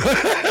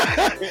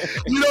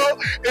 You know?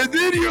 And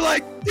then you're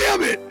like,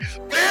 damn it,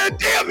 man,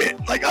 damn it.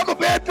 Like, I'm a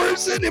bad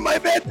person. Am I a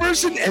bad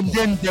person? And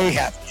then they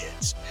have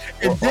kids.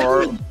 And then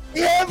when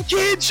they have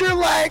kids, you're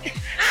like,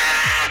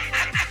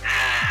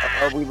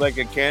 are we like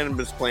a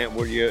cannabis plant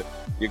where you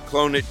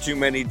clone it too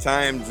many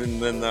times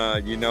and then,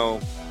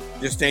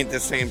 just ain't the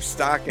same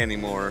stock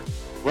anymore?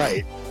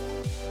 right.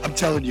 I'm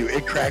telling you,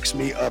 it cracks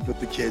me up with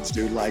the kids,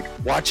 dude. Like,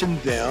 watching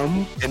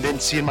them and then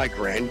seeing my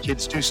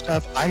grandkids do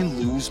stuff, I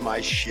lose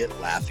my shit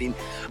laughing.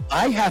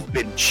 I have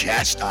been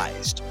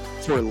chastised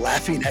for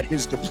laughing at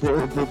his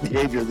deplorable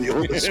behavior, the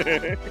oldest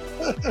one.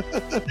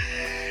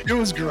 It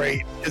was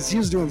great, because he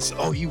was doing,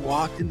 he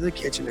walked into the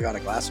kitchen and got a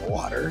glass of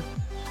water,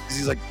 because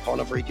he's like pulling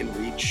up where he can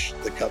reach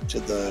the cup to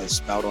the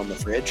spout on the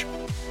fridge.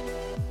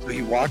 So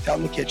he walked out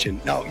in the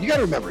kitchen. Now, you got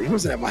to remember, he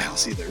wasn't at my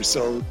house either,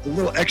 so the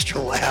little extra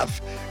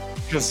laugh,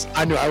 because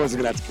I knew I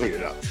wasn't going to have to clean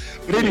it up.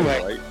 But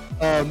anyway,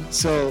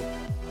 so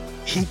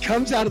he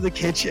comes out of the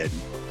kitchen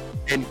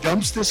and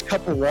dumps this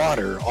cup of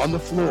water on the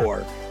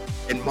floor.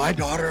 And my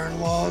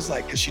daughter-in-law's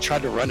like, because she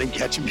tried to run and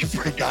catch him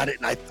before he got it.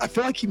 And I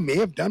feel like he may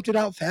have dumped it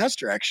out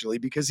faster, actually,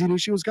 because he knew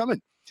she was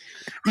coming.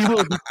 Either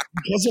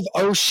because of,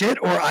 oh shit,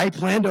 or I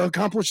plan to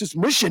accomplish this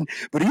mission.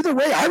 But either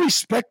way, I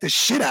respect the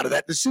shit out of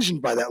that decision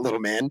by that little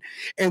man.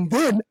 And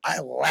then I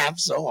laughed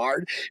so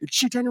hard. And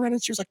she turned around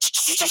and she was like,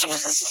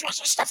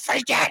 stop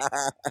freaking.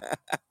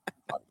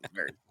 I'm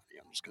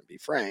just going to be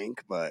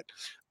frank, but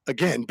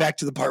again, back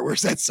to the part where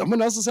it's at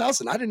someone else's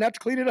house and I didn't have to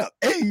clean it up.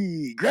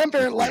 Hey,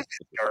 grandparent life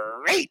is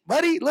great,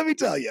 buddy. Let me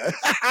tell you.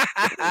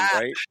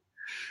 Right.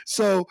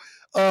 So,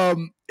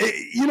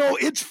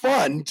 it's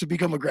fun to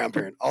become a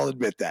grandparent. I'll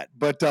admit that.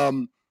 But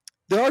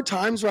there are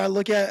times where I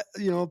look at,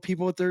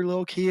 people with their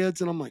little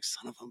kids and I'm like,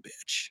 son of a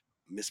bitch.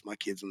 I missed my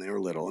kids when they were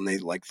little and they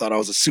like thought I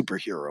was a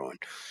superhero.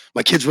 And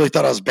my kids really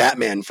thought I was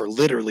Batman for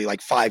literally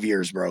like 5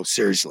 years, bro.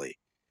 Seriously.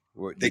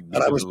 They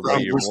thought I was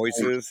Brown Bruce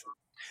Wayne.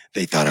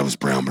 They thought I was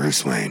Brown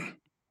Bruce Wayne.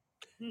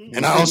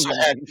 And I also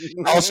had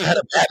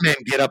a Batman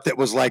get up that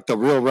was like the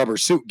real rubber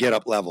suit get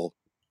up level.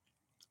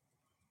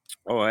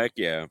 Oh, heck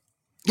yeah.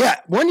 Yeah,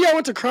 one year I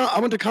went to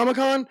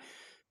Comic-Con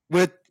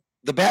with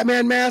the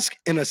Batman mask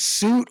in a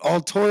suit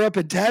all tore up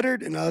and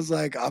tattered, and I was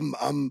like, I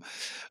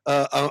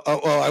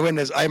went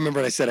as I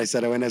remember what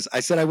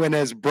I went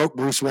as broke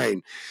Bruce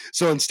Wayne.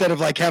 So instead of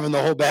like having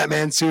the whole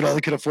Batman suit, all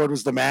I could afford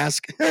was the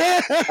mask.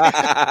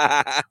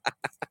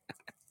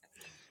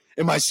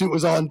 And my suit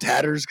was all in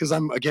tatters because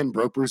I'm again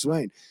broke Bruce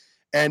Wayne.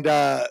 And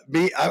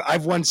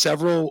I've won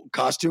several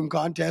costume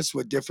contests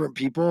with different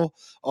people.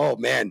 Oh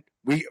man,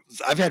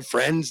 I've had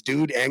friends,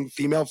 dude and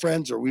female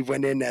friends, or we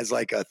went in as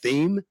like a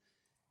theme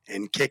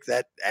and kicked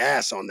that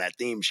ass on that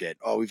theme shit.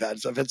 Oh, I've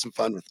had some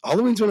fun with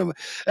Halloween's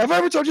have I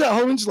ever told you that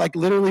Halloween's like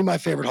literally my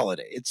favorite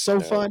holiday? It's so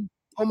fun.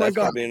 Oh my That's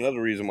god. probably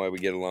another reason why we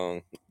get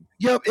along.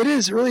 Yep, it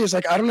is. It really is.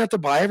 Like I don't have to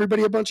buy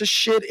everybody a bunch of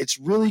shit. It's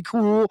really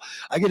cool.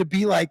 I get to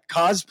be like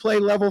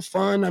cosplay level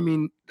fun. I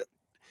mean,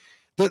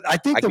 I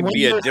think I the can one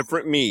be a year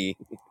different me.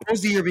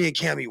 was the year me and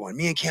Cammy won.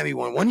 Me and Cammy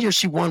won. One year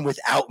she won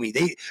without me.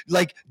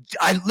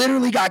 I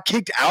literally got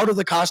kicked out of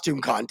the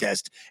costume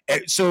contest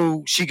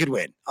so she could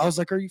win. I was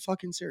like, "Are you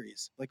fucking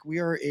serious? Like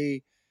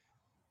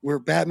we're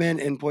Batman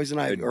and Poison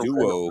A Ivy, or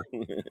duo.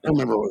 I don't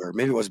remember what we were.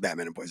 Maybe it was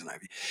Batman and Poison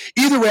Ivy.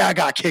 Either way, I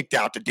got kicked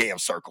out the damn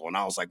circle, and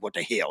I was like, "What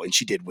the hell?" And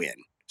she did win,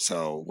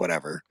 so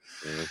whatever.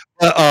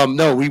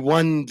 No, we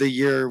won the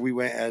year we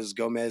went as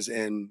Gomez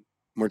and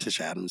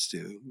Morticia Adams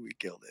too. We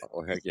killed it.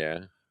 Oh heck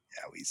yeah.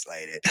 Yeah, we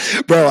slayed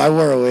it, bro. I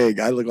wore a wig.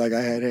 I looked like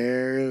I had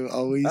hair.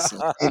 Always,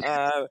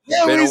 yeah,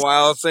 Been a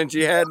while since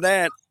you had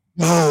that.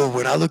 No,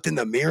 when I looked in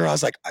the mirror, I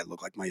was like, I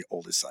look like my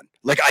oldest son.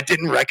 Like I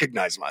didn't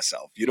recognize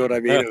myself. You know what I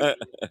mean?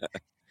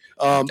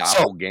 So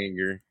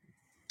Doppelganger.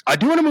 I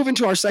do want to move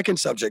into our second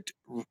subject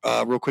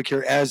real quick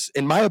here, as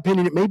in my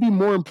opinion, it may be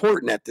more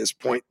important at this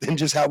point than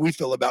just how we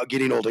feel about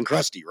getting old and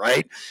crusty,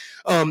 right?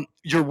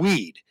 Your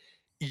weed.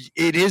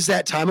 It is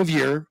that time of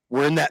year.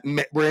 We're in that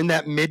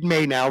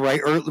mid-May now, right?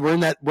 Or we're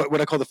in that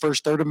what I call the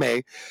first third of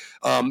May,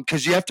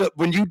 because you have to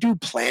when you do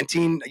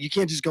planting, you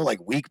can't just go like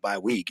week by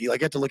week. You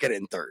like have to look at it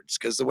in thirds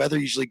because the weather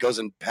usually goes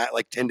in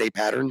like 10-day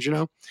patterns, you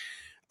know.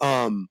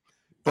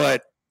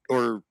 But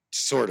or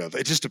sort of.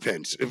 It just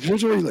depends. If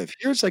here's where we live.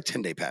 Here it's like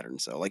 10-day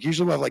patterns. So like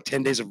usually we have like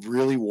 10 days of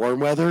really warm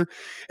weather,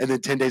 and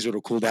then 10 days it'll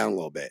cool down a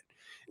little bit.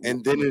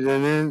 And then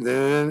and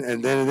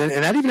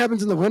that even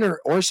happens in the winter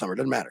or summer,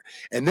 doesn't matter.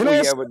 And then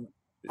Well, yeah, but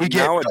we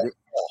get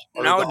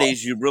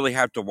nowadays you really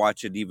have to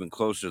watch it even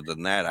closer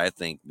than that, I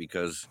think,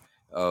 because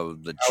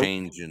of the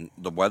change in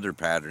the weather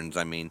patterns.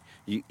 I mean,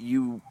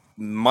 you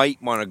might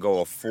want to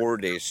go a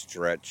 4-day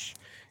stretch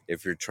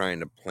if you're trying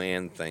to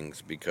plan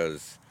things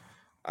because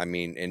I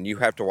mean, and you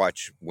have to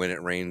watch when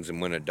it rains and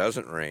when it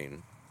doesn't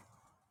rain.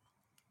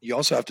 you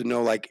also have to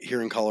know, like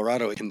here in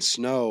Colorado, it can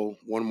snow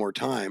one more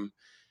time.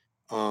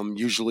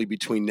 Usually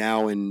between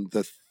now and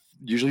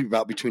usually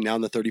about between now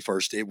and the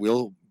 31st, it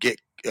will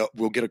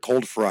we'll get a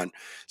cold front.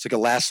 It's like a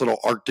last little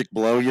Arctic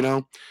blow, you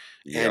know.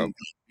 Yep. And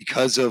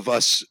because of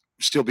us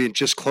still being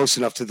just close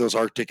enough to those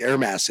Arctic air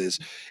masses,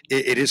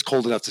 it is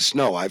cold enough to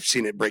snow. I've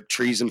seen it break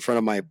trees in front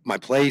of my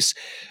place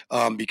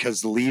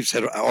because the leaves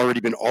had already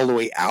been all the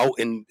way out,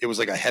 and it was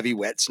like a heavy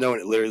wet snow,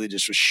 and it literally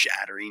just was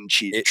shattering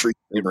trees.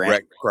 It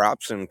wrecked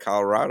crops in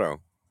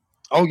Colorado.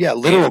 Oh yeah,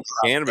 literal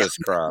cannabis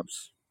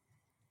crops.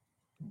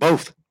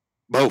 Both.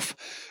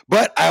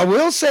 But I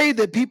will say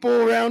that people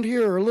around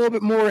here are a little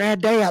bit more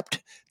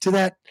adept to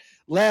that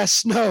last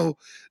snow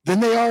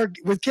than they are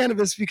with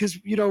cannabis because,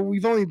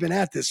 we've only been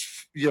at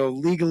this,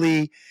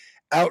 legally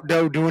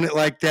outdoor doing it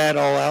like that,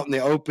 all out in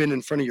the open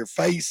in front of your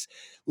face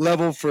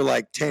level for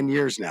like 10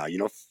 years now,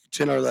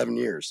 10 or 11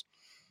 years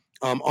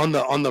on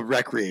the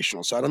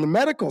recreational side. On the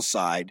medical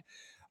side,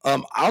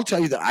 I'll tell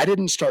you that I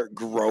didn't start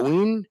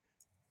growing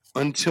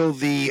until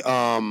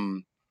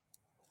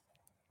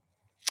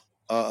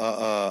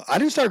I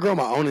didn't start growing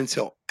my own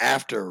until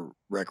after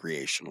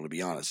recreational, to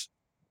be honest.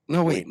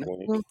 No, wait.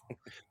 No.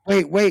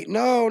 Wait.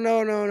 No.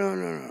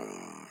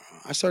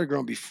 I started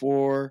growing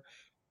before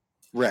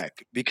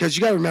rec because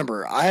you got to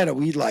remember, I had a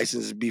weed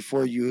license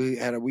before you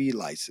had a weed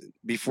license.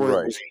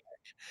 Before it was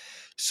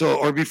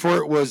or before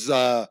it was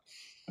the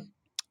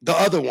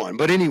other one.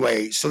 But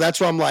anyway, so that's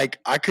why I'm like,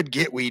 I could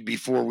get weed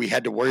before we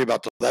had to worry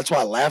about that's why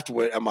I laughed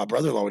at my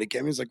brother-in-law when he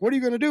came. He was like, "What are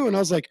you going to do?" And I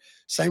was like,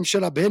 "Same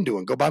shit I've been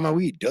doing. Go buy my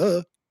weed."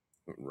 Duh.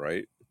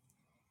 Right.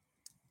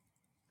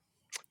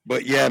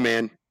 But yeah,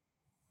 man,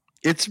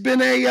 it's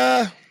been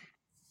a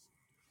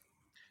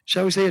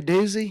shall we say a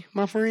doozy,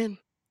 my friend?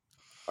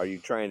 Are you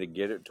trying to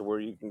get it to where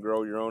you can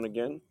grow your own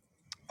again?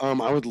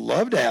 I would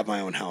love to have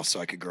my own house so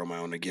I could grow my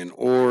own again,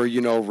 or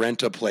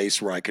rent a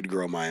place where I could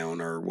grow my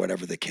own, or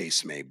whatever the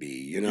case may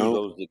be. Do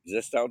those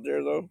exist out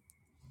there though?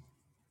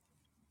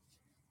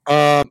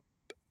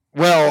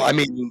 Well, I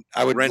mean,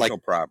 I would rental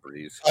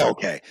properties.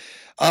 Okay.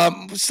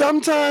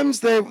 Sometimes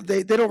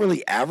they don't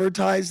really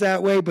advertise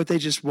that way, but they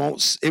just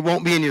won't. It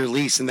won't be in your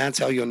lease, and that's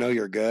how you'll know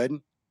you're good.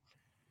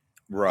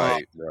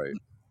 Right.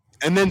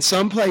 And then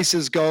some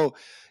places go,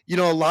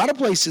 a lot of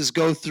places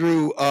go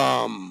through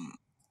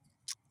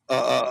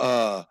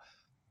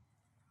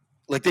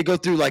like they go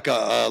through like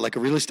a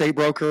real estate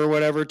broker or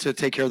whatever to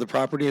take care of the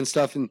property and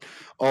stuff and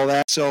all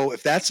that. So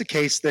if that's the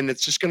case, then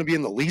it's just going to be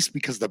in the lease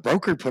because the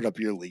broker put up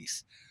your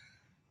lease.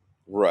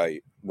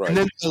 Right. And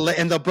then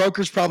the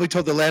broker's probably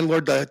told the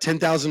landlord the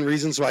 10,000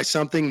 reasons why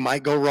something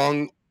might go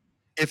wrong,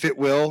 if it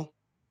will.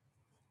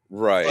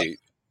 Right.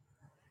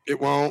 It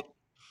won't.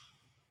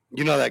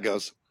 You know how that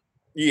goes.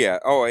 Yeah.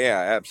 Oh, yeah.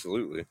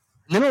 Absolutely.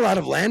 And then a lot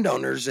of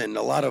landowners and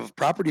a lot of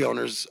property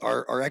owners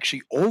are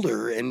actually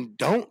older and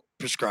don't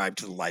prescribe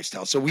to the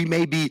lifestyle. So we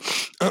may be,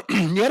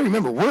 you got to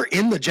remember, we're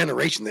in the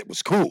generation that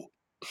was cool.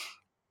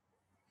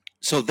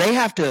 So they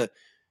have to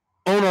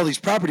own all these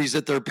properties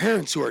that their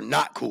parents who are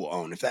not cool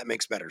own, if that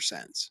makes better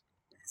sense.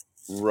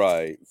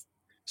 Right.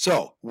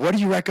 So what do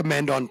you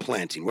recommend on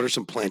planting? What are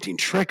some planting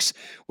tricks?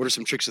 What are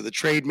some tricks of the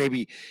trade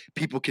maybe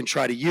people can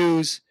try to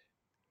use?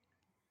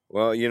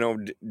 Well,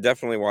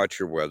 definitely watch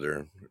your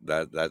weather.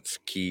 That's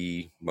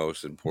key,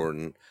 most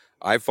important.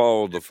 I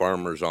follow the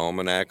Farmer's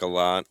Almanac a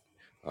lot.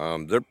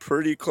 They're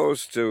pretty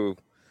close to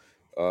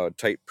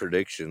tight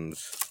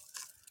predictions.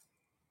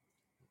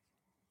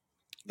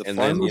 The And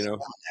then, Farmer's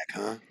Almanac,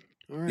 huh?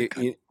 All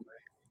right.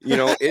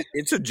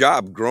 it's a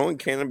job. Growing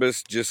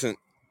cannabis just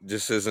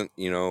isn't,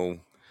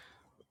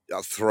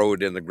 I'll throw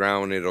it in the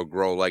ground. It'll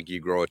grow like you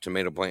grow a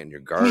tomato plant in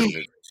your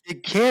garden.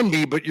 It can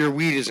be, but your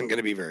weed isn't going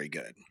to be very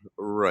good.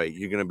 Right.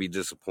 You're going to be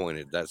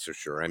disappointed. That's for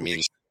sure. I mean,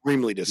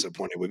 extremely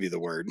disappointed would be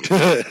the word.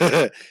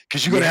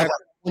 Because you're going to have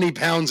like 20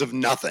 pounds of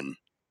nothing.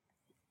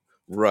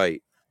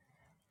 Right.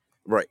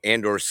 Right.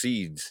 And or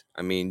seeds.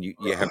 I mean, you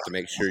have to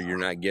make sure you're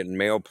not getting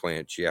male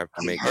plants. You have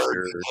to make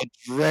sure.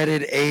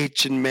 Dreaded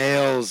H and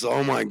males.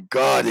 Oh my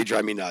God. They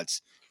drive me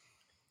nuts.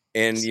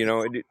 And, you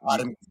have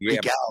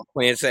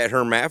plants that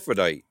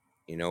hermaphrodite.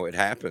 It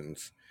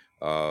happens.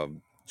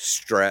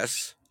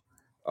 Stress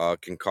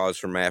can cause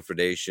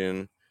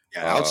hermaphrodation.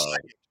 Yeah,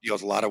 outside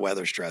deals a lot of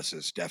weather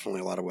stresses.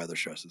 Definitely a lot of weather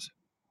stresses.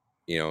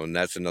 And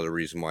that's another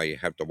reason why you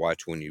have to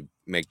watch when you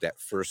make that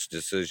first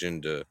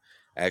decision to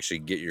actually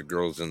get your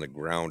girls in the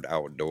ground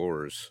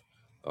outdoors.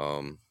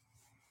 And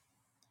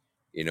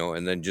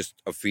then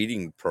just a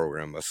feeding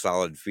program, a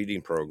solid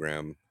feeding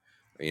program.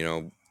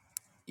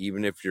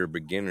 Even if you're a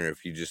beginner,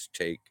 if you just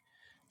take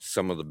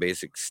some of the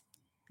basic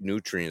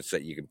nutrients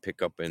that you can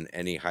pick up in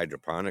any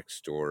hydroponic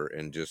store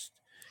and just,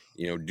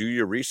 do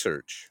your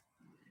research.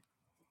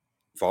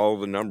 Follow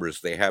the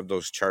numbers. They have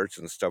those charts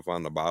and stuff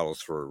on the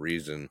bottles for a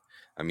reason.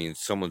 I mean,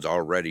 someone's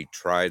already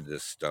tried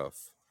this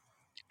stuff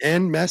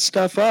and messed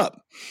stuff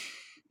up.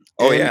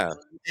 Oh, yeah.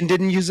 And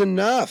didn't use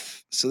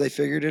enough. So they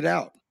figured it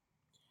out.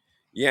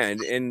 Yeah.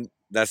 And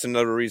that's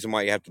another reason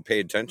why you have to pay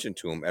attention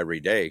to them every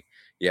day.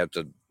 You have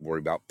to worry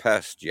about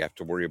pests. You have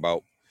to worry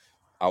about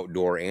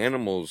outdoor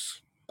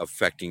animals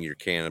affecting your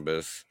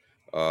cannabis.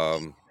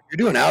 You're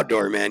doing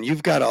outdoor, man.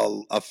 You've got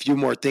a few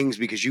more things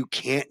because you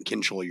can't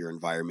control your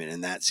environment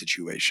in that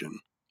situation.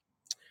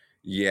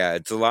 Yeah,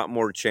 it's a lot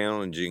more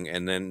challenging.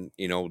 And then,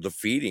 the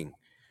feeding.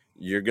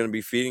 You're going to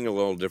be feeding a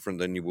little different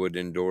than you would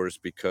indoors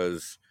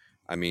because,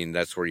 I mean,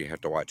 that's where you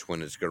have to watch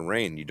when it's going to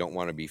rain. You don't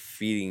want to be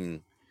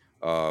feeding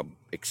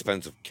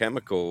expensive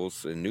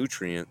chemicals and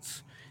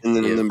nutrients. And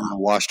then they're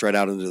washed right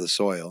out into the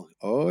soil.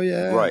 Oh,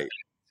 yeah. Right.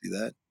 See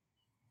that?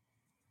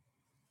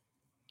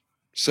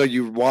 So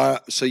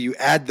you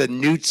add the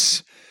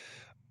newts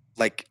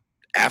like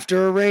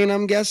after a rain,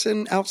 I'm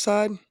guessing,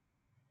 outside?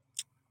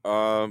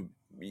 You're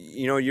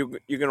going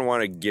to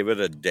want to give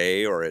it a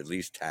day or at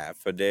least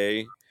half a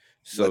day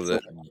so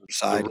that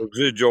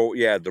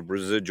the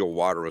residual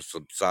water will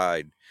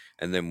subside.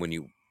 And then when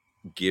you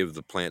give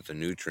the plant the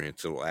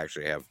nutrients, it will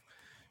actually have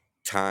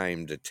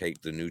time to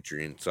take the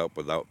nutrients up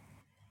without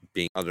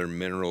being other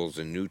minerals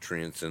and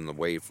nutrients in the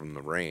way from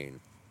the rain.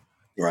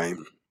 Right.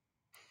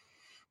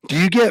 Do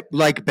you get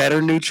like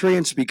better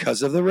nutrients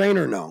because of the rain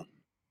or no?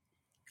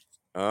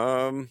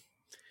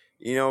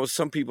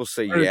 Some people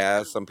say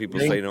yeah, some people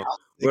say no.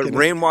 But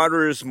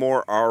rainwater is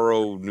more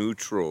RO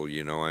neutral,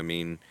 I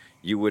mean,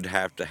 you would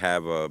have to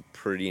have a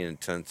pretty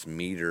intense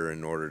meter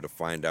in order to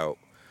find out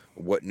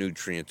what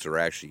nutrients are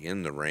actually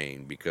in the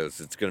rain because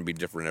it's going to be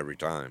different every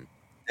time.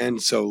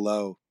 And so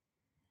low.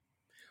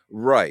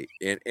 Right.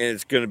 And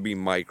it's going to be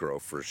micro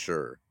for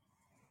sure.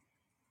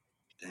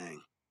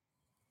 Dang.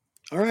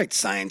 All right,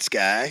 science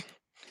guy.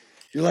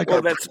 You're like,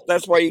 well,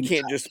 that's why you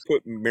can't just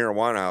put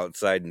marijuana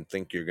outside and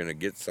think you're going to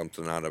get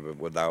something out of it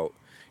without,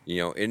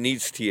 it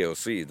needs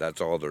TLC.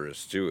 That's all there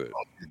is to it.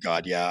 Oh,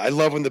 God, yeah. I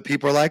love when the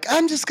people are like,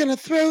 I'm just going to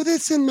throw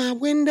this in my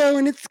window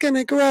and it's going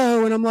to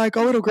grow. And I'm like,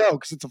 oh, it'll grow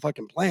because it's a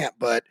fucking plant.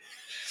 But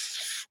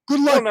good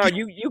luck. Well, no,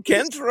 you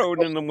can throw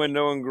it in the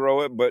window and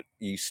grow it, but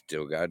you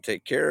still got to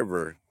take care of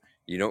her.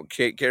 You don't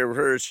take care of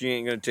her, she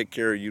ain't going to take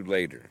care of you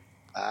later.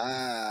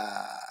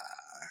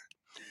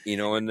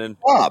 And then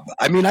Bob,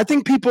 I mean, I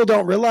think people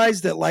don't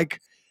realize that,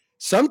 like,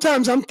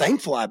 sometimes I'm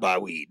thankful I buy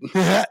weed.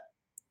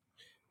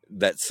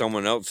 That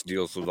someone else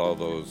deals with all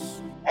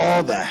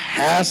the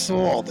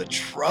hassle, all the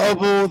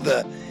trouble,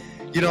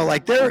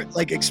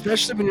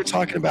 especially when you're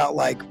talking about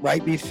like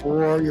right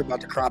before you're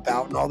about to crop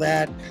out and all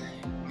that.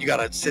 you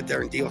gotta sit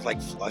there and deal with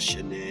like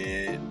flushing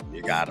it.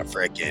 You gotta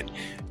freaking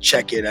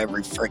check it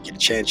every freaking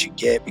chance you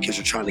get because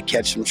you're trying to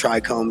catch some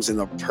trichomes in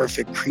the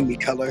perfect creamy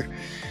color.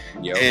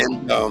 Yep.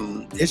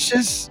 And it's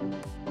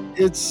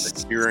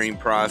The curing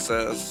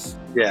process.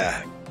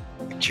 yeah,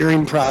 the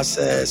curing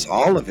process,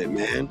 all of it,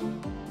 man.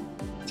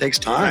 It takes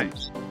time.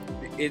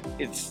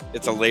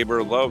 It's a labor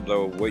of love,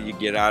 though. What you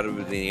get out of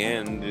it in the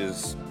end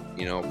is,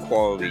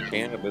 quality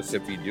cannabis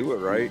if you do it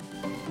right.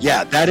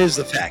 Yeah, that is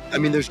the fact. I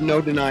mean, there's no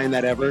denying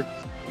that ever.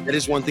 That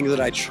is one thing that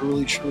I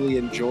truly, truly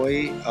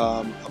enjoy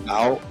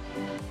about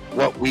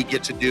what we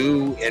get to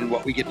do and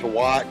what we get to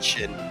watch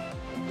and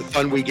the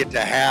fun we get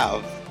to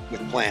have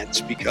with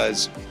plants,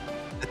 because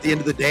at the end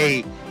of the day,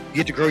 you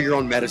get to grow your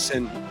own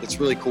medicine. It's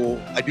really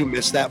cool. I do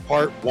miss that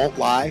part, won't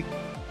lie.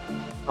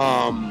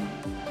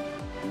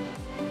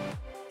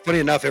 Funny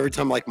enough, every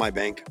time like my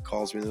bank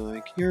calls me, they're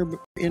like, your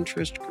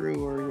interest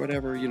grew or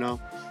whatever, And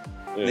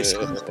they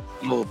send this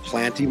little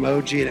plant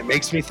emoji, and it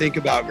makes me think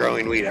about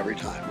growing weed every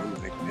time. I'm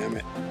like, damn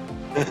it.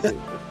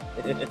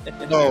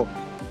 So,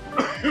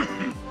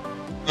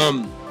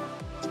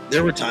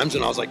 there were times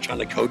when I was like trying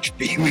to coach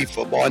Pee-wee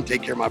football and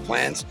take care of my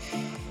plants.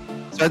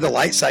 So I had the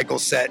light cycle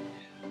set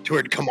to where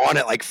it'd come on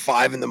at like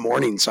 5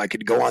 a.m. so I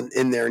could go on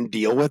in there and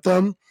deal with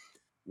them.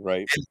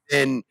 Right. And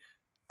then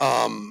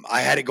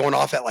I had it going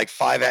off at like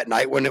 5 at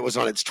night when it was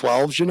on its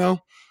 12s,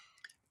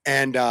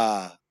 and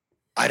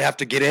I'd have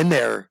to get in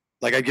there.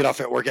 Like I'd get off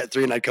at work at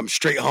 3 and I'd come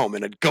straight home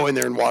and I'd go in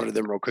there and water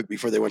them real quick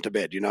before they went to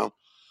bed, Yeah.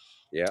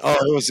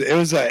 Oh, it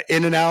was a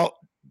in and out,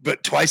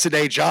 but twice a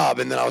day job.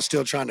 And then I was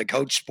still trying to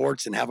coach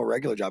sports and have a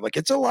regular job. Like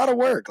it's a lot of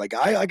work. Like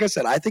I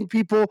said, I think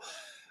people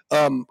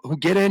who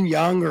get in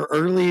young or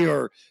early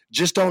or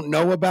just don't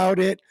know about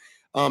it,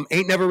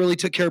 ain't never really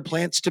took care of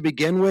plants to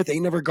begin with,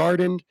 ain't never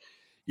gardened,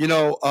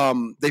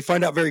 they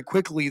find out very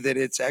quickly that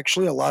it's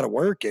actually a lot of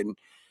work, and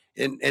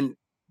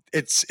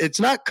it's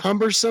not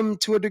cumbersome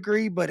to a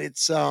degree, but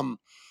it's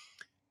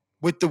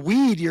with the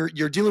weed,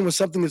 you're dealing with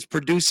something that's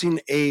producing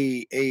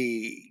a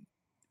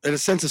in a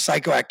sense a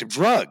psychoactive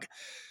drug,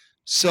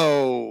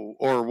 so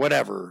or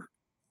whatever.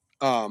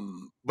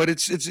 But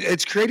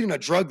it's creating a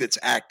drug that's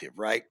active,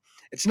 right?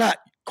 It's not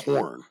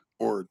corn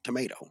or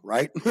tomato,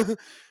 right?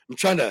 I'm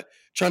trying to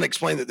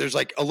explain that there's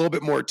like a little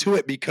bit more to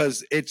it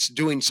because it's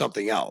doing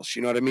something else.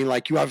 You know what I mean?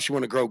 Like you obviously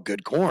want to grow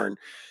good corn,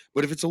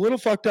 but if it's a little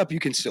fucked up, you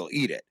can still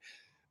eat it.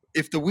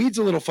 If the weed's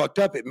a little fucked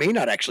up, it may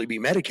not actually be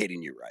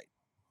medicating you right.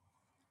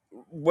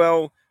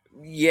 Well,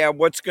 yeah,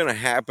 what's going to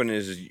happen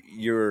is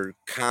your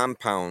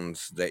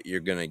compounds that you're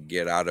going to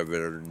get out of it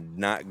are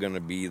not going to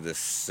be the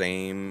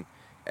same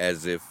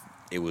as if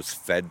it was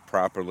fed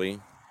properly.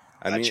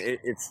 I mean, Gotcha.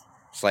 it's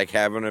like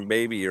having a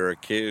baby or a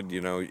kid.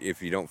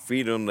 If you don't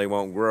feed them, they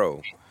won't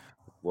grow.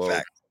 Well,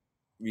 Fact.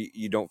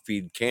 you don't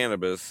feed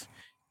cannabis,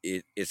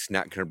 it's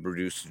not going to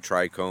produce the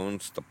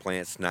trichomes. The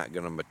plant's not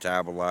going to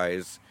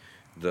metabolize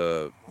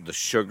the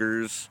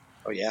sugars,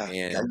 Oh yeah.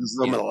 and Got those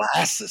little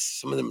molasses,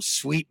 some of them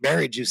sweet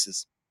berry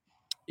juices.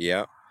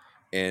 yeah,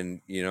 and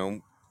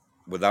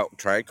without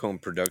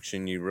trichome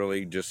production, you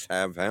really just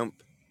have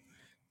hemp.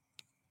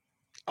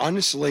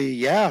 Honestly,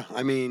 yeah.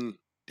 I mean,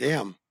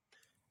 damn.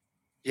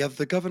 You have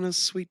the governor's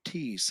sweet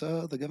tea,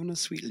 sir. The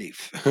governor's sweet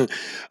leaf.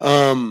 um,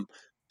 And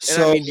I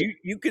so mean,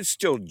 you could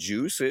still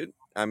juice it.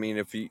 I mean,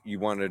 if you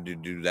wanted to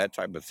do that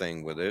type of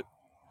thing with it,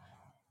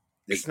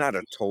 it's not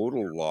a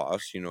total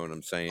loss. You know what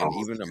I'm saying?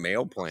 oh, Even a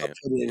male I'll plant.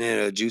 put it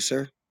in a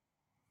juicer.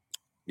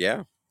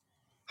 Yeah,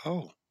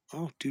 Oh,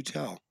 do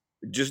tell.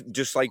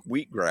 just like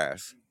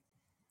wheatgrass.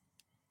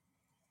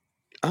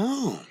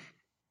 Oh,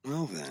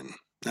 well then,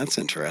 that's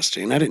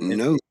interesting. I didn't And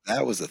know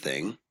that was a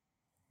thing.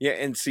 yeah,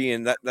 and see,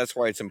 and that's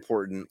why it's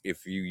important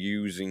if you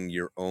using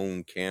your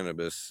own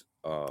cannabis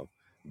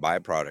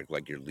byproduct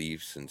like your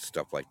leaves and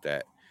stuff like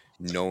that,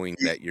 knowing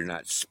that you're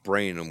not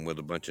spraying them with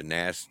a bunch of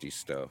nasty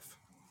stuff.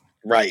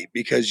 Right,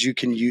 because you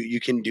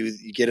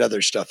get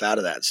other stuff out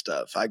of that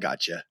stuff. I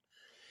got you.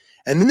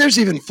 And then there's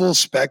even full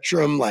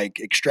spectrum like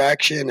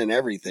extraction and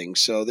everything.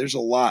 So there's a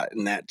lot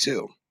in that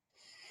too.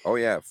 Oh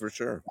yeah, for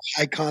sure.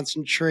 High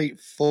concentrate,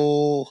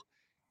 full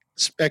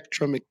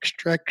spectrum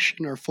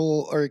extraction, or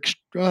full or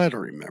I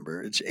don't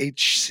remember. It's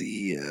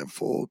HC,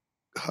 full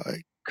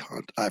high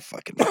con. I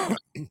fucking know.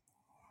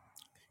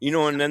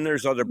 And then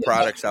there's other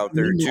products out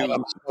there You know what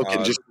too, I'm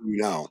smoking, just so you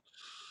know.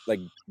 like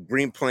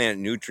Green Planet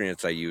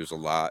Nutrients. I use a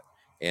lot,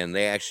 and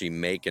they actually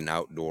make an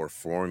outdoor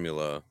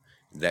formula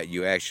that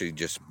you actually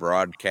just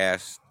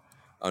broadcast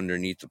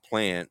underneath the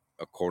plant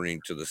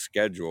according to the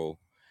schedule,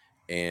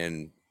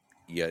 and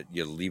you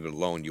leave it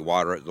alone. You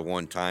water it the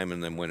one time,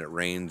 and then when it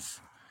rains,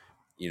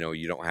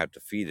 you don't have to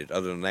feed it.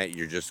 Other than that,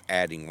 you're just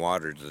adding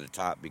water to the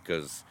top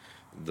because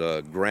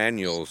the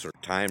granules are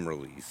time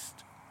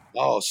released.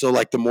 Oh, so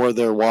like the more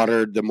they're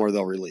watered, the more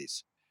they'll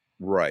release.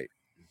 Right.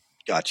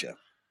 Gotcha.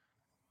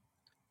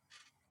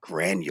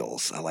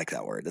 Granules. I like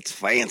that word. That's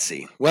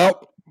fancy.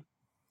 Well,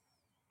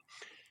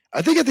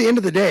 I think at the end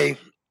of the day,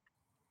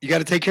 you got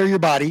to take care of your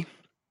body.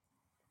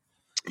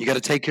 You got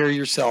to take care of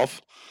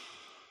yourself.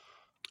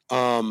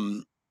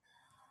 Um,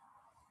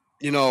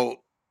 you know,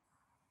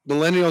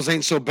 Millennials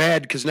ain't so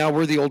bad because now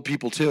we're the old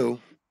people too.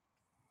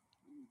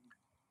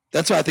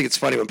 That's why I think it's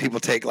funny when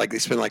people take like they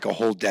spend like a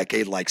whole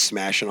decade like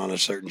smashing on a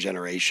certain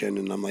generation,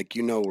 and I'm like,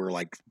 we're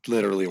like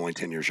literally only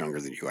 10 years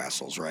younger than you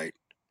assholes, right?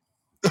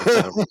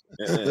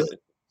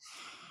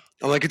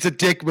 I'm like, it's a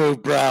dick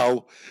move,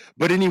 bro.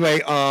 But anyway,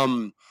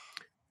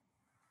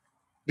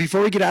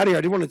 before we get out of here,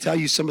 I do want to tell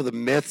you some of the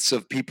myths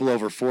of people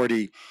over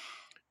 40.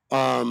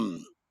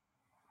 Um,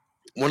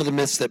 one of the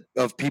myths that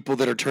of people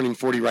that are turning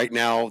 40 right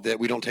now that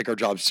we don't take our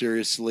jobs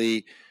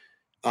seriously,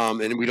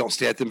 and we don't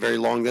stay at them very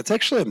long. That's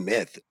actually a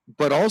myth.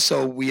 But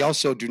also, we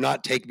also do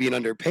not take being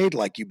underpaid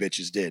like you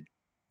bitches did.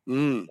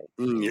 In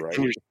your Right.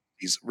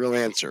 60s, real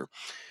answer.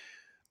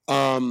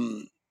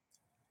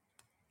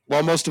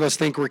 While most of us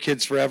think we're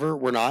kids forever,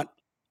 we're not.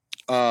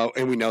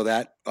 And we know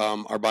that.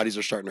 Our bodies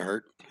are starting to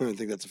hurt. I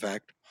think that's a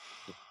fact.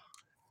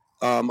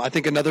 I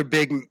think another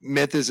big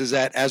myth is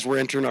that as we're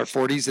entering our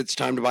 40s, it's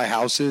time to buy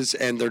houses,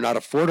 and they're not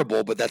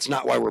affordable. But that's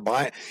not why we're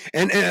buying.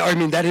 And I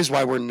mean, that is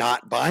why we're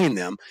not buying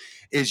them.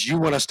 Is you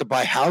want us to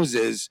buy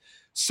houses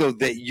so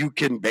that you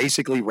can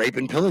basically rape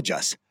and pillage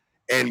us,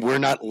 and we're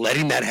not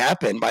letting that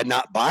happen by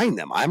not buying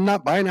them. I'm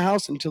not buying a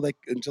house until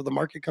the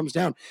market comes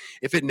down.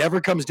 If it never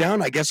comes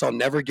down, I guess I'll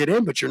never get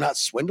in. But you're not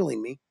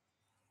swindling me.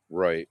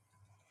 Right.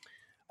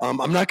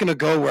 I'm not going to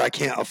go where I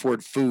can't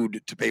afford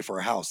food to pay for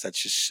a house.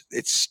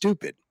 It's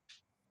stupid.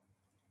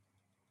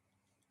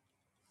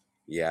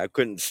 Yeah, I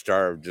couldn't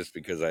starve just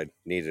because I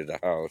needed a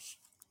house.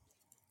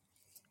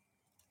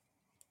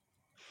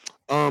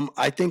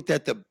 I think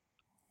that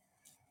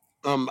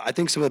I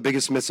think some of the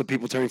biggest myths of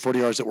people turning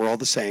 40 are is that we're all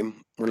the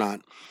same. We're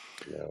not.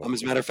 No.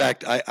 As a matter of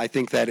fact, I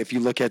think that if you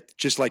look at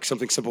just like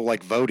something simple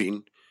like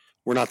voting,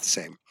 we're not the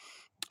same.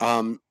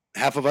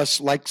 Half of us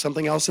like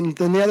something else than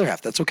the other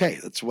half. That's okay.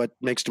 That's what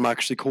makes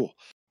democracy cool.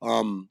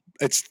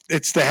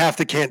 It's the half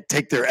that can't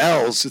take their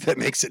L's that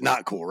makes it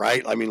not cool,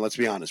 right? I mean, let's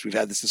be honest. We've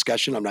had this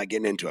discussion. I'm not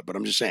getting into it, but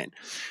I'm just saying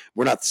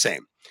we're not the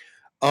same.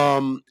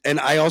 And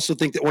I also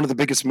think that one of the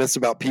biggest myths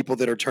about people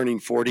that are turning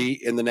 40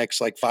 in the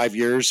next like 5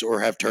 years or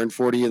have turned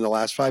 40 in the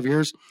last 5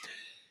 years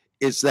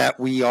is that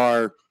we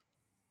are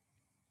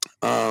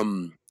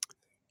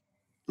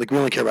like we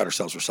only care about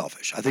ourselves. We're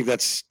selfish. I think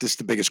that's just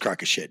the biggest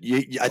crock of shit.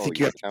 I think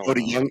you have to go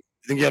to young.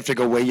 I think you have to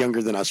go way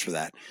younger than us for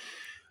that.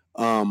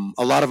 A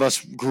lot of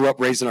us grew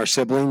up raising our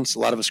siblings. A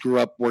lot of us grew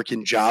up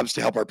working jobs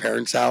to help our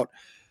parents out.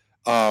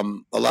 A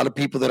lot of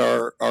people that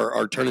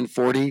are turning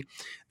 40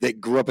 that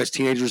grew up as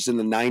teenagers in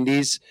the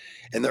 90s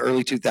and the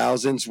early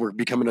 2000s were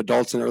becoming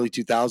adults in the early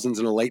 2000s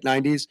and the late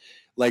 90s.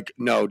 Like,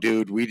 no,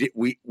 dude,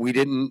 we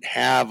didn't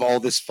have all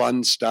this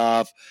fun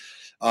stuff.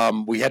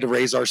 We had to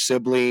raise our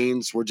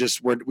siblings. We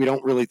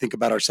don't really think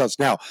about ourselves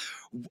now.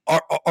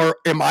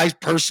 Am I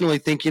personally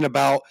thinking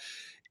about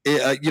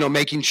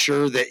making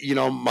sure that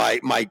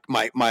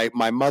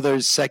my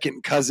mother's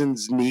second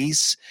cousin's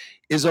niece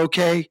is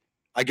okay?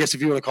 I guess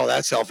if you want to call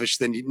that selfish,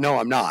 then no,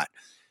 I'm not.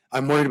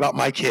 I'm worried about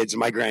my kids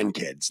and my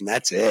grandkids, and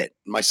that's it.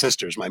 My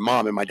sisters, my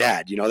mom, and my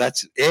dad.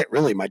 That's it.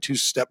 Really, my two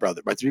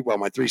stepbrothers, my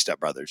three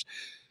stepbrothers.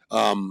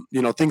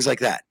 Things like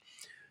that.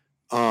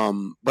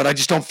 But I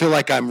just don't feel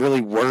like I'm really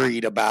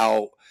worried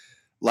about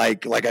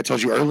like I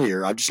told you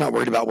earlier. I'm just not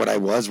worried about what I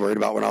was worried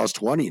about when I was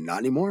 20. Not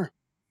anymore.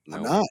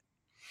 No.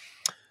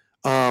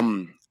 I'm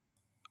not.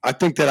 I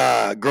think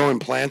that growing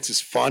plants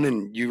is fun,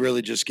 and you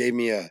really just gave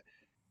me a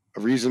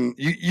reason.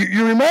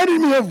 You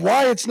reminded me of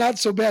why it's not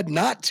so bad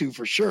not to,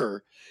 for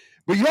sure.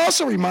 But you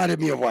also reminded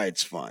me of why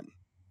it's fun.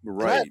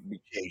 Right. I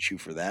appreciate you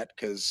for that,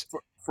 because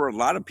for a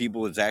lot of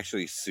people, it's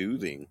actually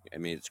soothing. I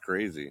mean, it's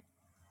crazy.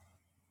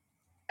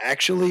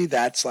 Actually,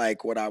 that's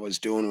like what I was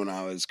doing when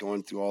I was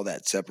going through all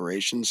that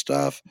separation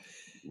stuff.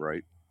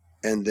 Right.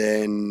 And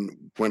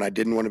then when I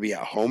didn't want to be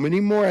at home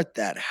anymore at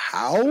that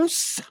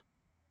house,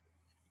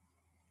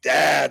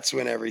 that's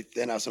when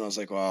everything. That's when I was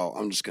like, well,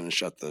 I'm just going to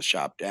shut the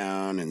shop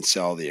down and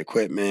sell the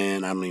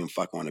equipment. I don't even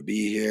fucking want to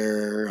be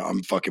here.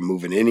 I'm fucking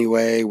moving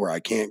anyway where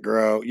I can't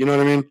grow. You know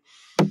what I mean?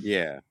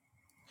 Yeah.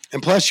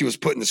 And plus, she was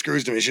putting the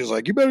screws to me. She was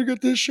like, you better get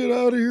this shit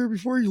out of here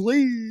before you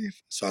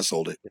leave. So I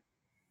sold it.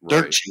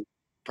 Right. Dirt cheap.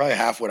 Probably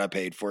half what I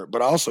paid for it.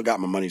 But I also got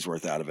my money's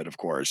worth out of it, of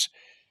course.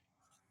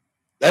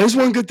 That is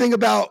one good thing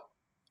about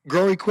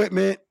grow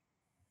equipment,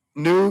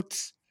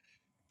 newts.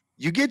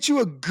 You get you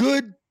a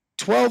good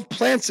 12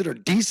 plants that are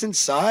decent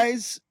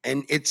size,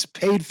 and it's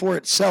paid for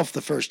itself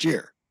the first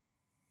year.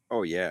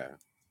 Oh, yeah.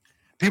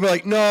 People are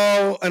like,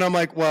 no. And I'm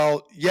like,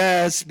 well,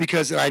 yes,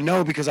 because I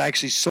know because I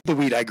actually sold the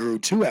weed I grew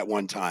too at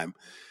one time.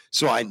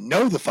 So I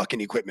know the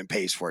fucking equipment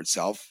pays for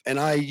itself. And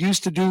I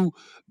used to do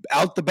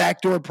out the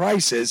back door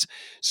prices.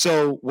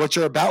 So what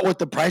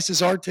the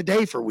prices are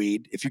today for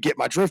weed, if you get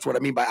my drift, what I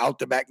mean by out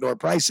the back door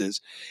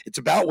prices, it's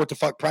about what the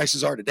fuck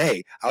prices are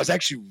today. I was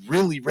actually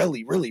really,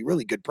 really, really,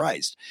 really good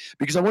priced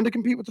because I wanted to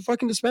compete with the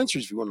fucking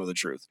dispensaries, if you want to know the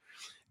truth.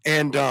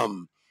 And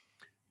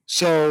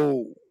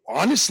so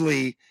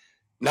honestly,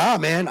 nah,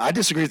 man, I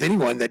disagree with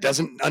anyone that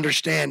doesn't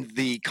understand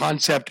the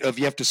concept of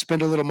you have to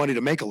spend a little money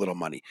to make a little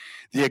money.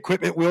 The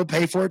equipment will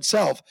pay for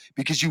itself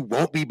because you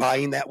won't be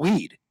buying that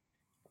weed.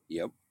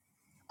 Yep.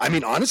 I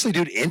mean, honestly,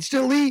 dude,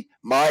 instantly,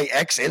 my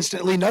ex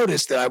instantly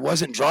noticed that I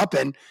wasn't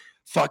dropping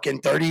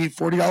fucking $30,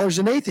 $40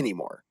 an eighth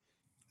anymore.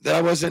 That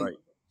I wasn't, Right.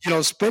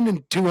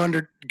 Spending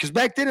 200, because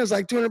back then it was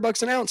like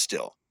 $200 an ounce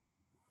still.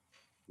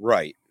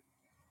 Right.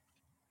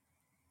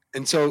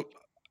 And so,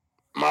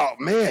 oh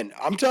man,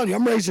 I'm telling you,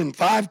 I'm raising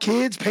 5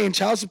 kids, paying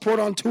child support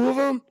on 2 of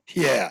them.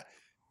 Yeah,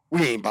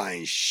 we ain't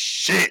buying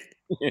shit.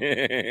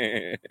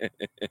 We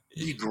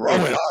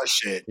growing our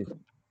shit.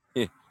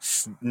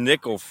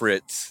 Nickel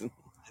Fritz.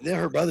 And then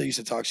her brother used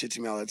to talk shit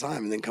to me all the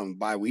time and then come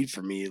buy weed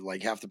for me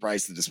like half the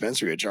price the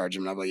dispensary would charge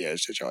him. And I'm like, yeah,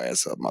 shut your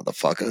ass up,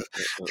 motherfucker.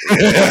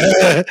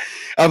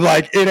 I'm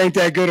like, it ain't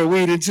that good of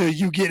weed until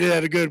you get it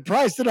at a good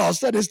price. Then all of a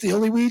sudden it's the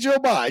only weed you'll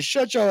buy.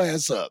 Shut your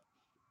ass up.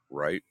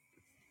 Right.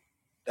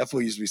 That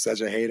fool used to be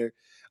such a hater.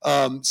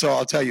 So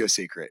I'll tell you a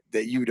secret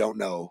that you don't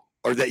know,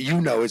 or that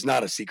you know is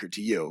not a secret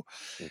to you.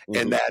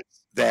 And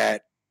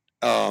that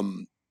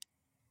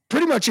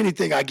pretty much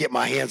anything I get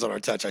my hands on or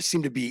touch, I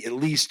seem to be at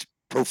least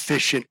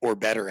proficient or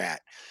better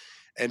at.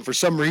 And for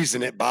some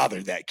reason it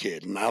bothered that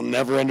kid, and I'll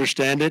never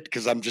understand it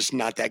because I'm just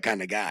not that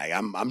kind of guy.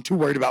 I'm too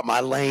worried about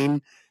my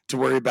lane to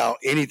worry about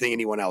anything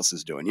anyone else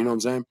is doing. You know what I'm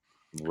saying?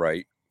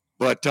 Right.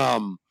 But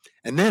and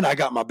then I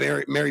got my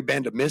merry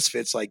band of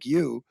misfits like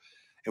you,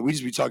 and we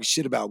just be talking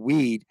shit about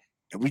weed,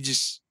 and we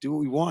just do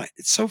what we want.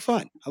 It's so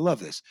fun. I love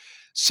this.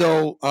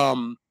 So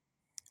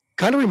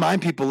kind of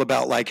remind people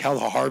about like how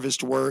the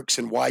harvest works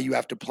and why you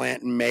have to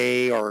plant in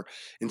May, or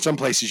in some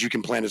places you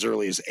can plant as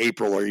early as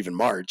April or even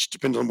March.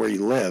 Depends on where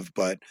you live.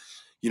 But,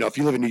 if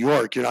you live in New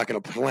York, you're not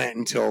going to plant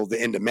until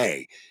the end of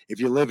May. If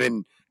you live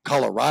in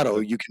Colorado,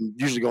 you can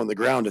usually go in the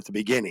ground at the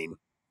beginning.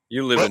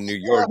 You live in New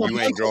York, you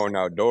ain't growing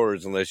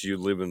outdoors unless you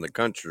live in the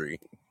country.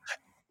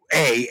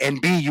 A,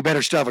 and B, you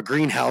better still have a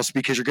greenhouse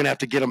because you're going to have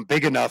to get them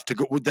big enough to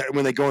go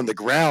when they go in the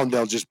ground,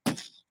 they'll just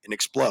and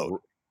explode.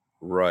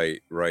 Right,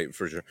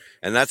 for sure.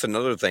 And that's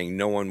another thing,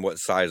 knowing what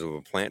size of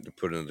a plant to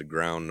put in the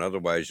ground.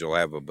 Otherwise, you'll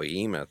have a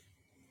behemoth.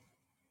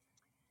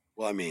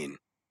 Well, I mean,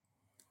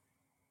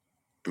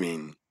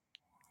 you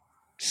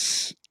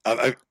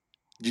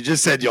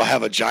just said you'll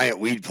have a giant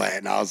weed plant,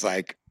 and I was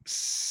like,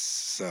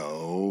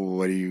 so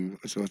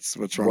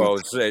what's wrong? Well,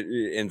 it's,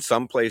 in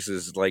some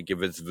places, like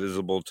if it's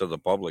visible to the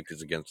public,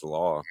 it's against the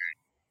law.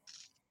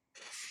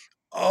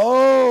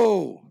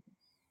 Oh,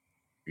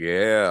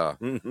 yeah.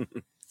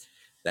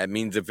 That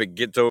means if it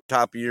gets over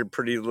top of your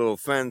pretty little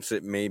fence,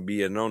 it may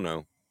be a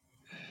no-no.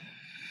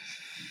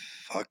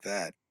 Fuck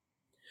that.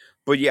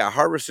 But yeah,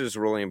 harvest is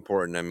really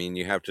important. I mean,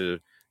 you have to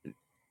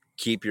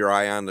keep your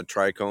eye on the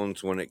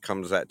trichomes when it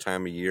comes that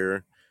time of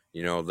year.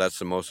 That's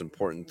the most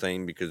important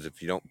thing, because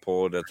if you don't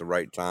pull it at the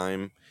right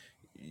time,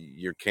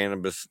 your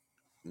cannabis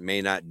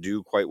may not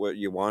do quite what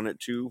you want it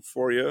to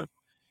for you.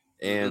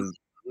 And,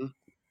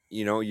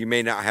 you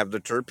may not have the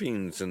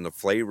terpenes and the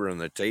flavor and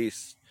the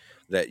taste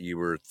that you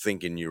were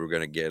thinking you were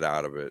going to get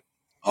out of it.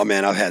 Oh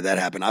man, I've had that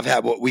happen.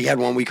 We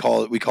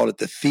called it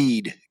the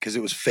feed, because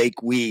it was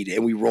fake weed,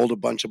 and we rolled a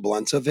bunch of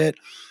blunts of it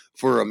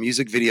for a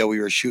music video we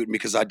were shooting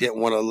because I didn't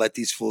want to let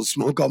these fools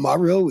smoke all my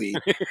real weed.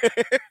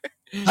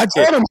 I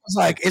told him, I was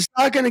like, it's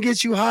not going to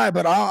get you high,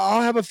 but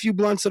I'll have a few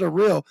blunts that are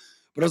real.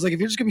 But I was like, if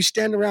you're just going to be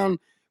standing around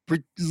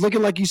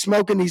looking like you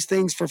smoking these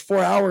things for 4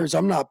 hours,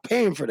 I'm not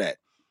paying for that.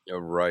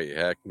 Right.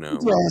 Heck no.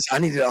 I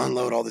needed to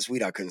unload all this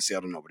weed. I couldn't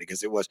sell to nobody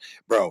because it was,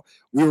 bro,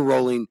 we were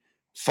rolling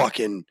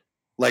fucking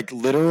like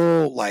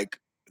literal, like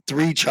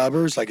 3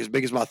 chubbers, like as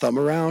big as my thumb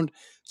around,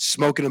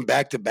 smoking them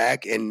back to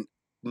back and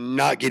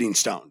not getting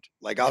stoned.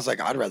 Like I was like,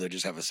 I'd rather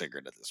just have a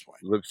cigarette at this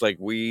point. Looks like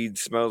weed,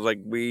 smells like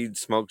weed,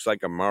 smokes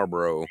like a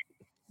Marlboro.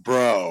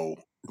 Bro,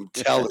 I'm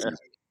telling you.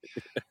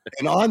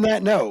 And on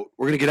that note,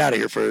 we're going to get out of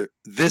here for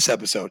this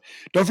episode.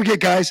 Don't forget,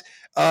 guys,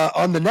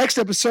 on the next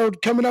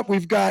episode coming up,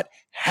 we've got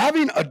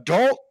having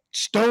adult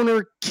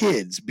stoner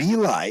kids be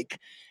like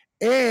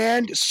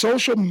and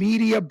social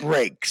media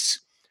breaks.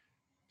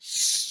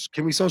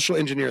 Can we social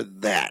engineer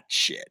that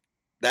shit?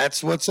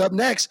 That's what's up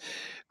next.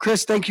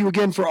 Chris, thank you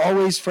again for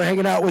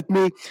hanging out with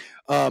me.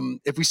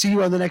 If we see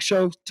you on the next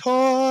show,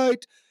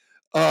 tight.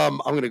 I'm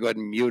going to go ahead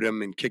and mute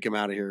him and kick him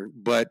out of here.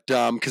 But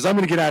because I'm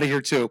going to get out of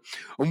here too.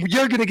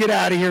 You're going to get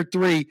out of here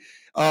 3.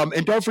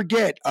 And don't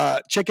forget,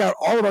 check out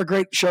all of our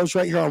great shows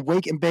right here on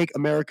Wake and Bake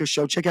America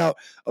Show. Check out,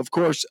 of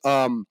course,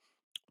 Newbie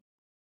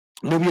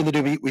and the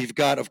Doobie. We've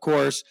got, of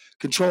course,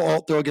 Control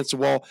Alt Throw Against the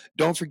Wall.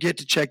 Don't forget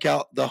to check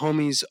out the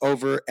homies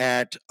over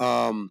at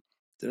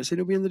did I say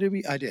Newbie and the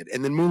Doobie? I did.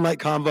 And then Moonlight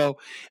Convo.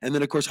 And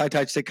then, of course, High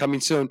Tide Stick coming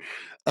soon.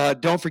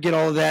 Don't forget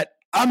all of that.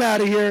 I'm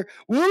out of here.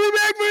 We'll be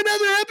back for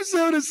another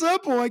episode at some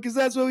point because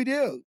that's what we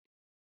do.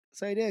 That's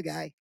how you do,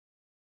 guy.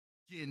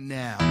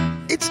 Now,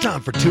 it's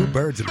time for 2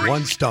 birds and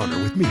 1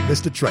 stoner with me,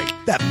 MistaTre.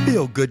 That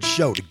feel-good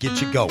show to get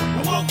you going. I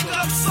woke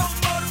up so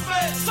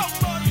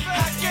motivated,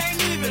 I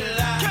can't even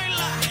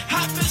lie.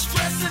 I've been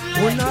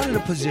stressing. We're not in a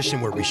position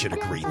where we should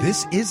agree.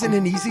 This isn't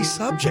an easy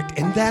subject,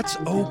 and that's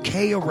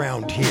okay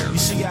around here. You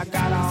see, I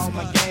got all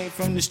my game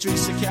from the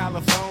streets of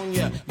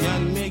California,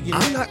 young nigga.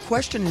 I'm not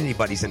questioning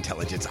anybody's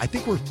intelligence. I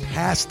think we're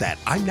past that.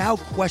 I'm now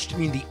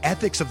questioning the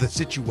ethics of the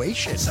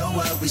situation. So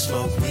what, we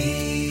smoke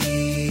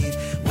weed,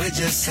 we're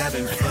just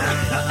having fun.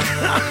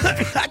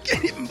 I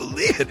can't even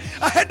believe it.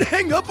 I had to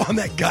hang up on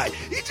that guy.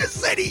 He just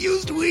said he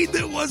used weed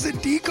that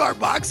wasn't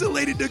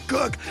decarboxylated to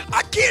cook.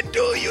 I can't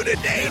do you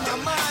today. In my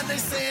mind, they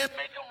saying,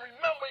 make them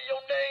remember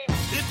your name.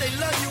 If they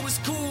love you, it's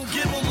cool.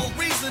 Give them a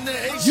reason to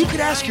hate You could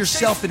ask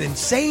yourself an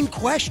insane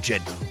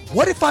question.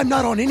 What if I'm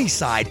not on any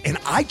side and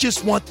I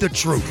just want the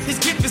truth? His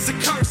gift is a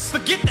curse.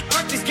 Forget the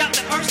earth, he's got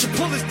the urge to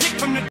pull his dick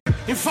from the dirt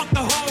and fuck the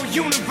whole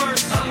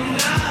universe. I'm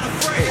not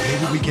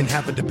afraid. Maybe we can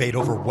have a debate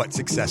over what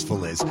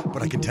successful is,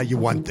 but I can tell you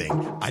one thing.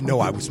 I know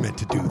I was meant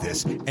to do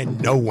this,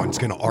 and no one's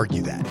going to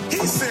argue that.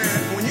 He said,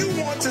 when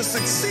you want to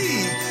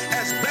succeed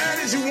as bad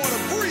as you want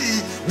to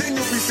breathe, then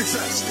you'll be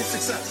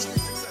successful.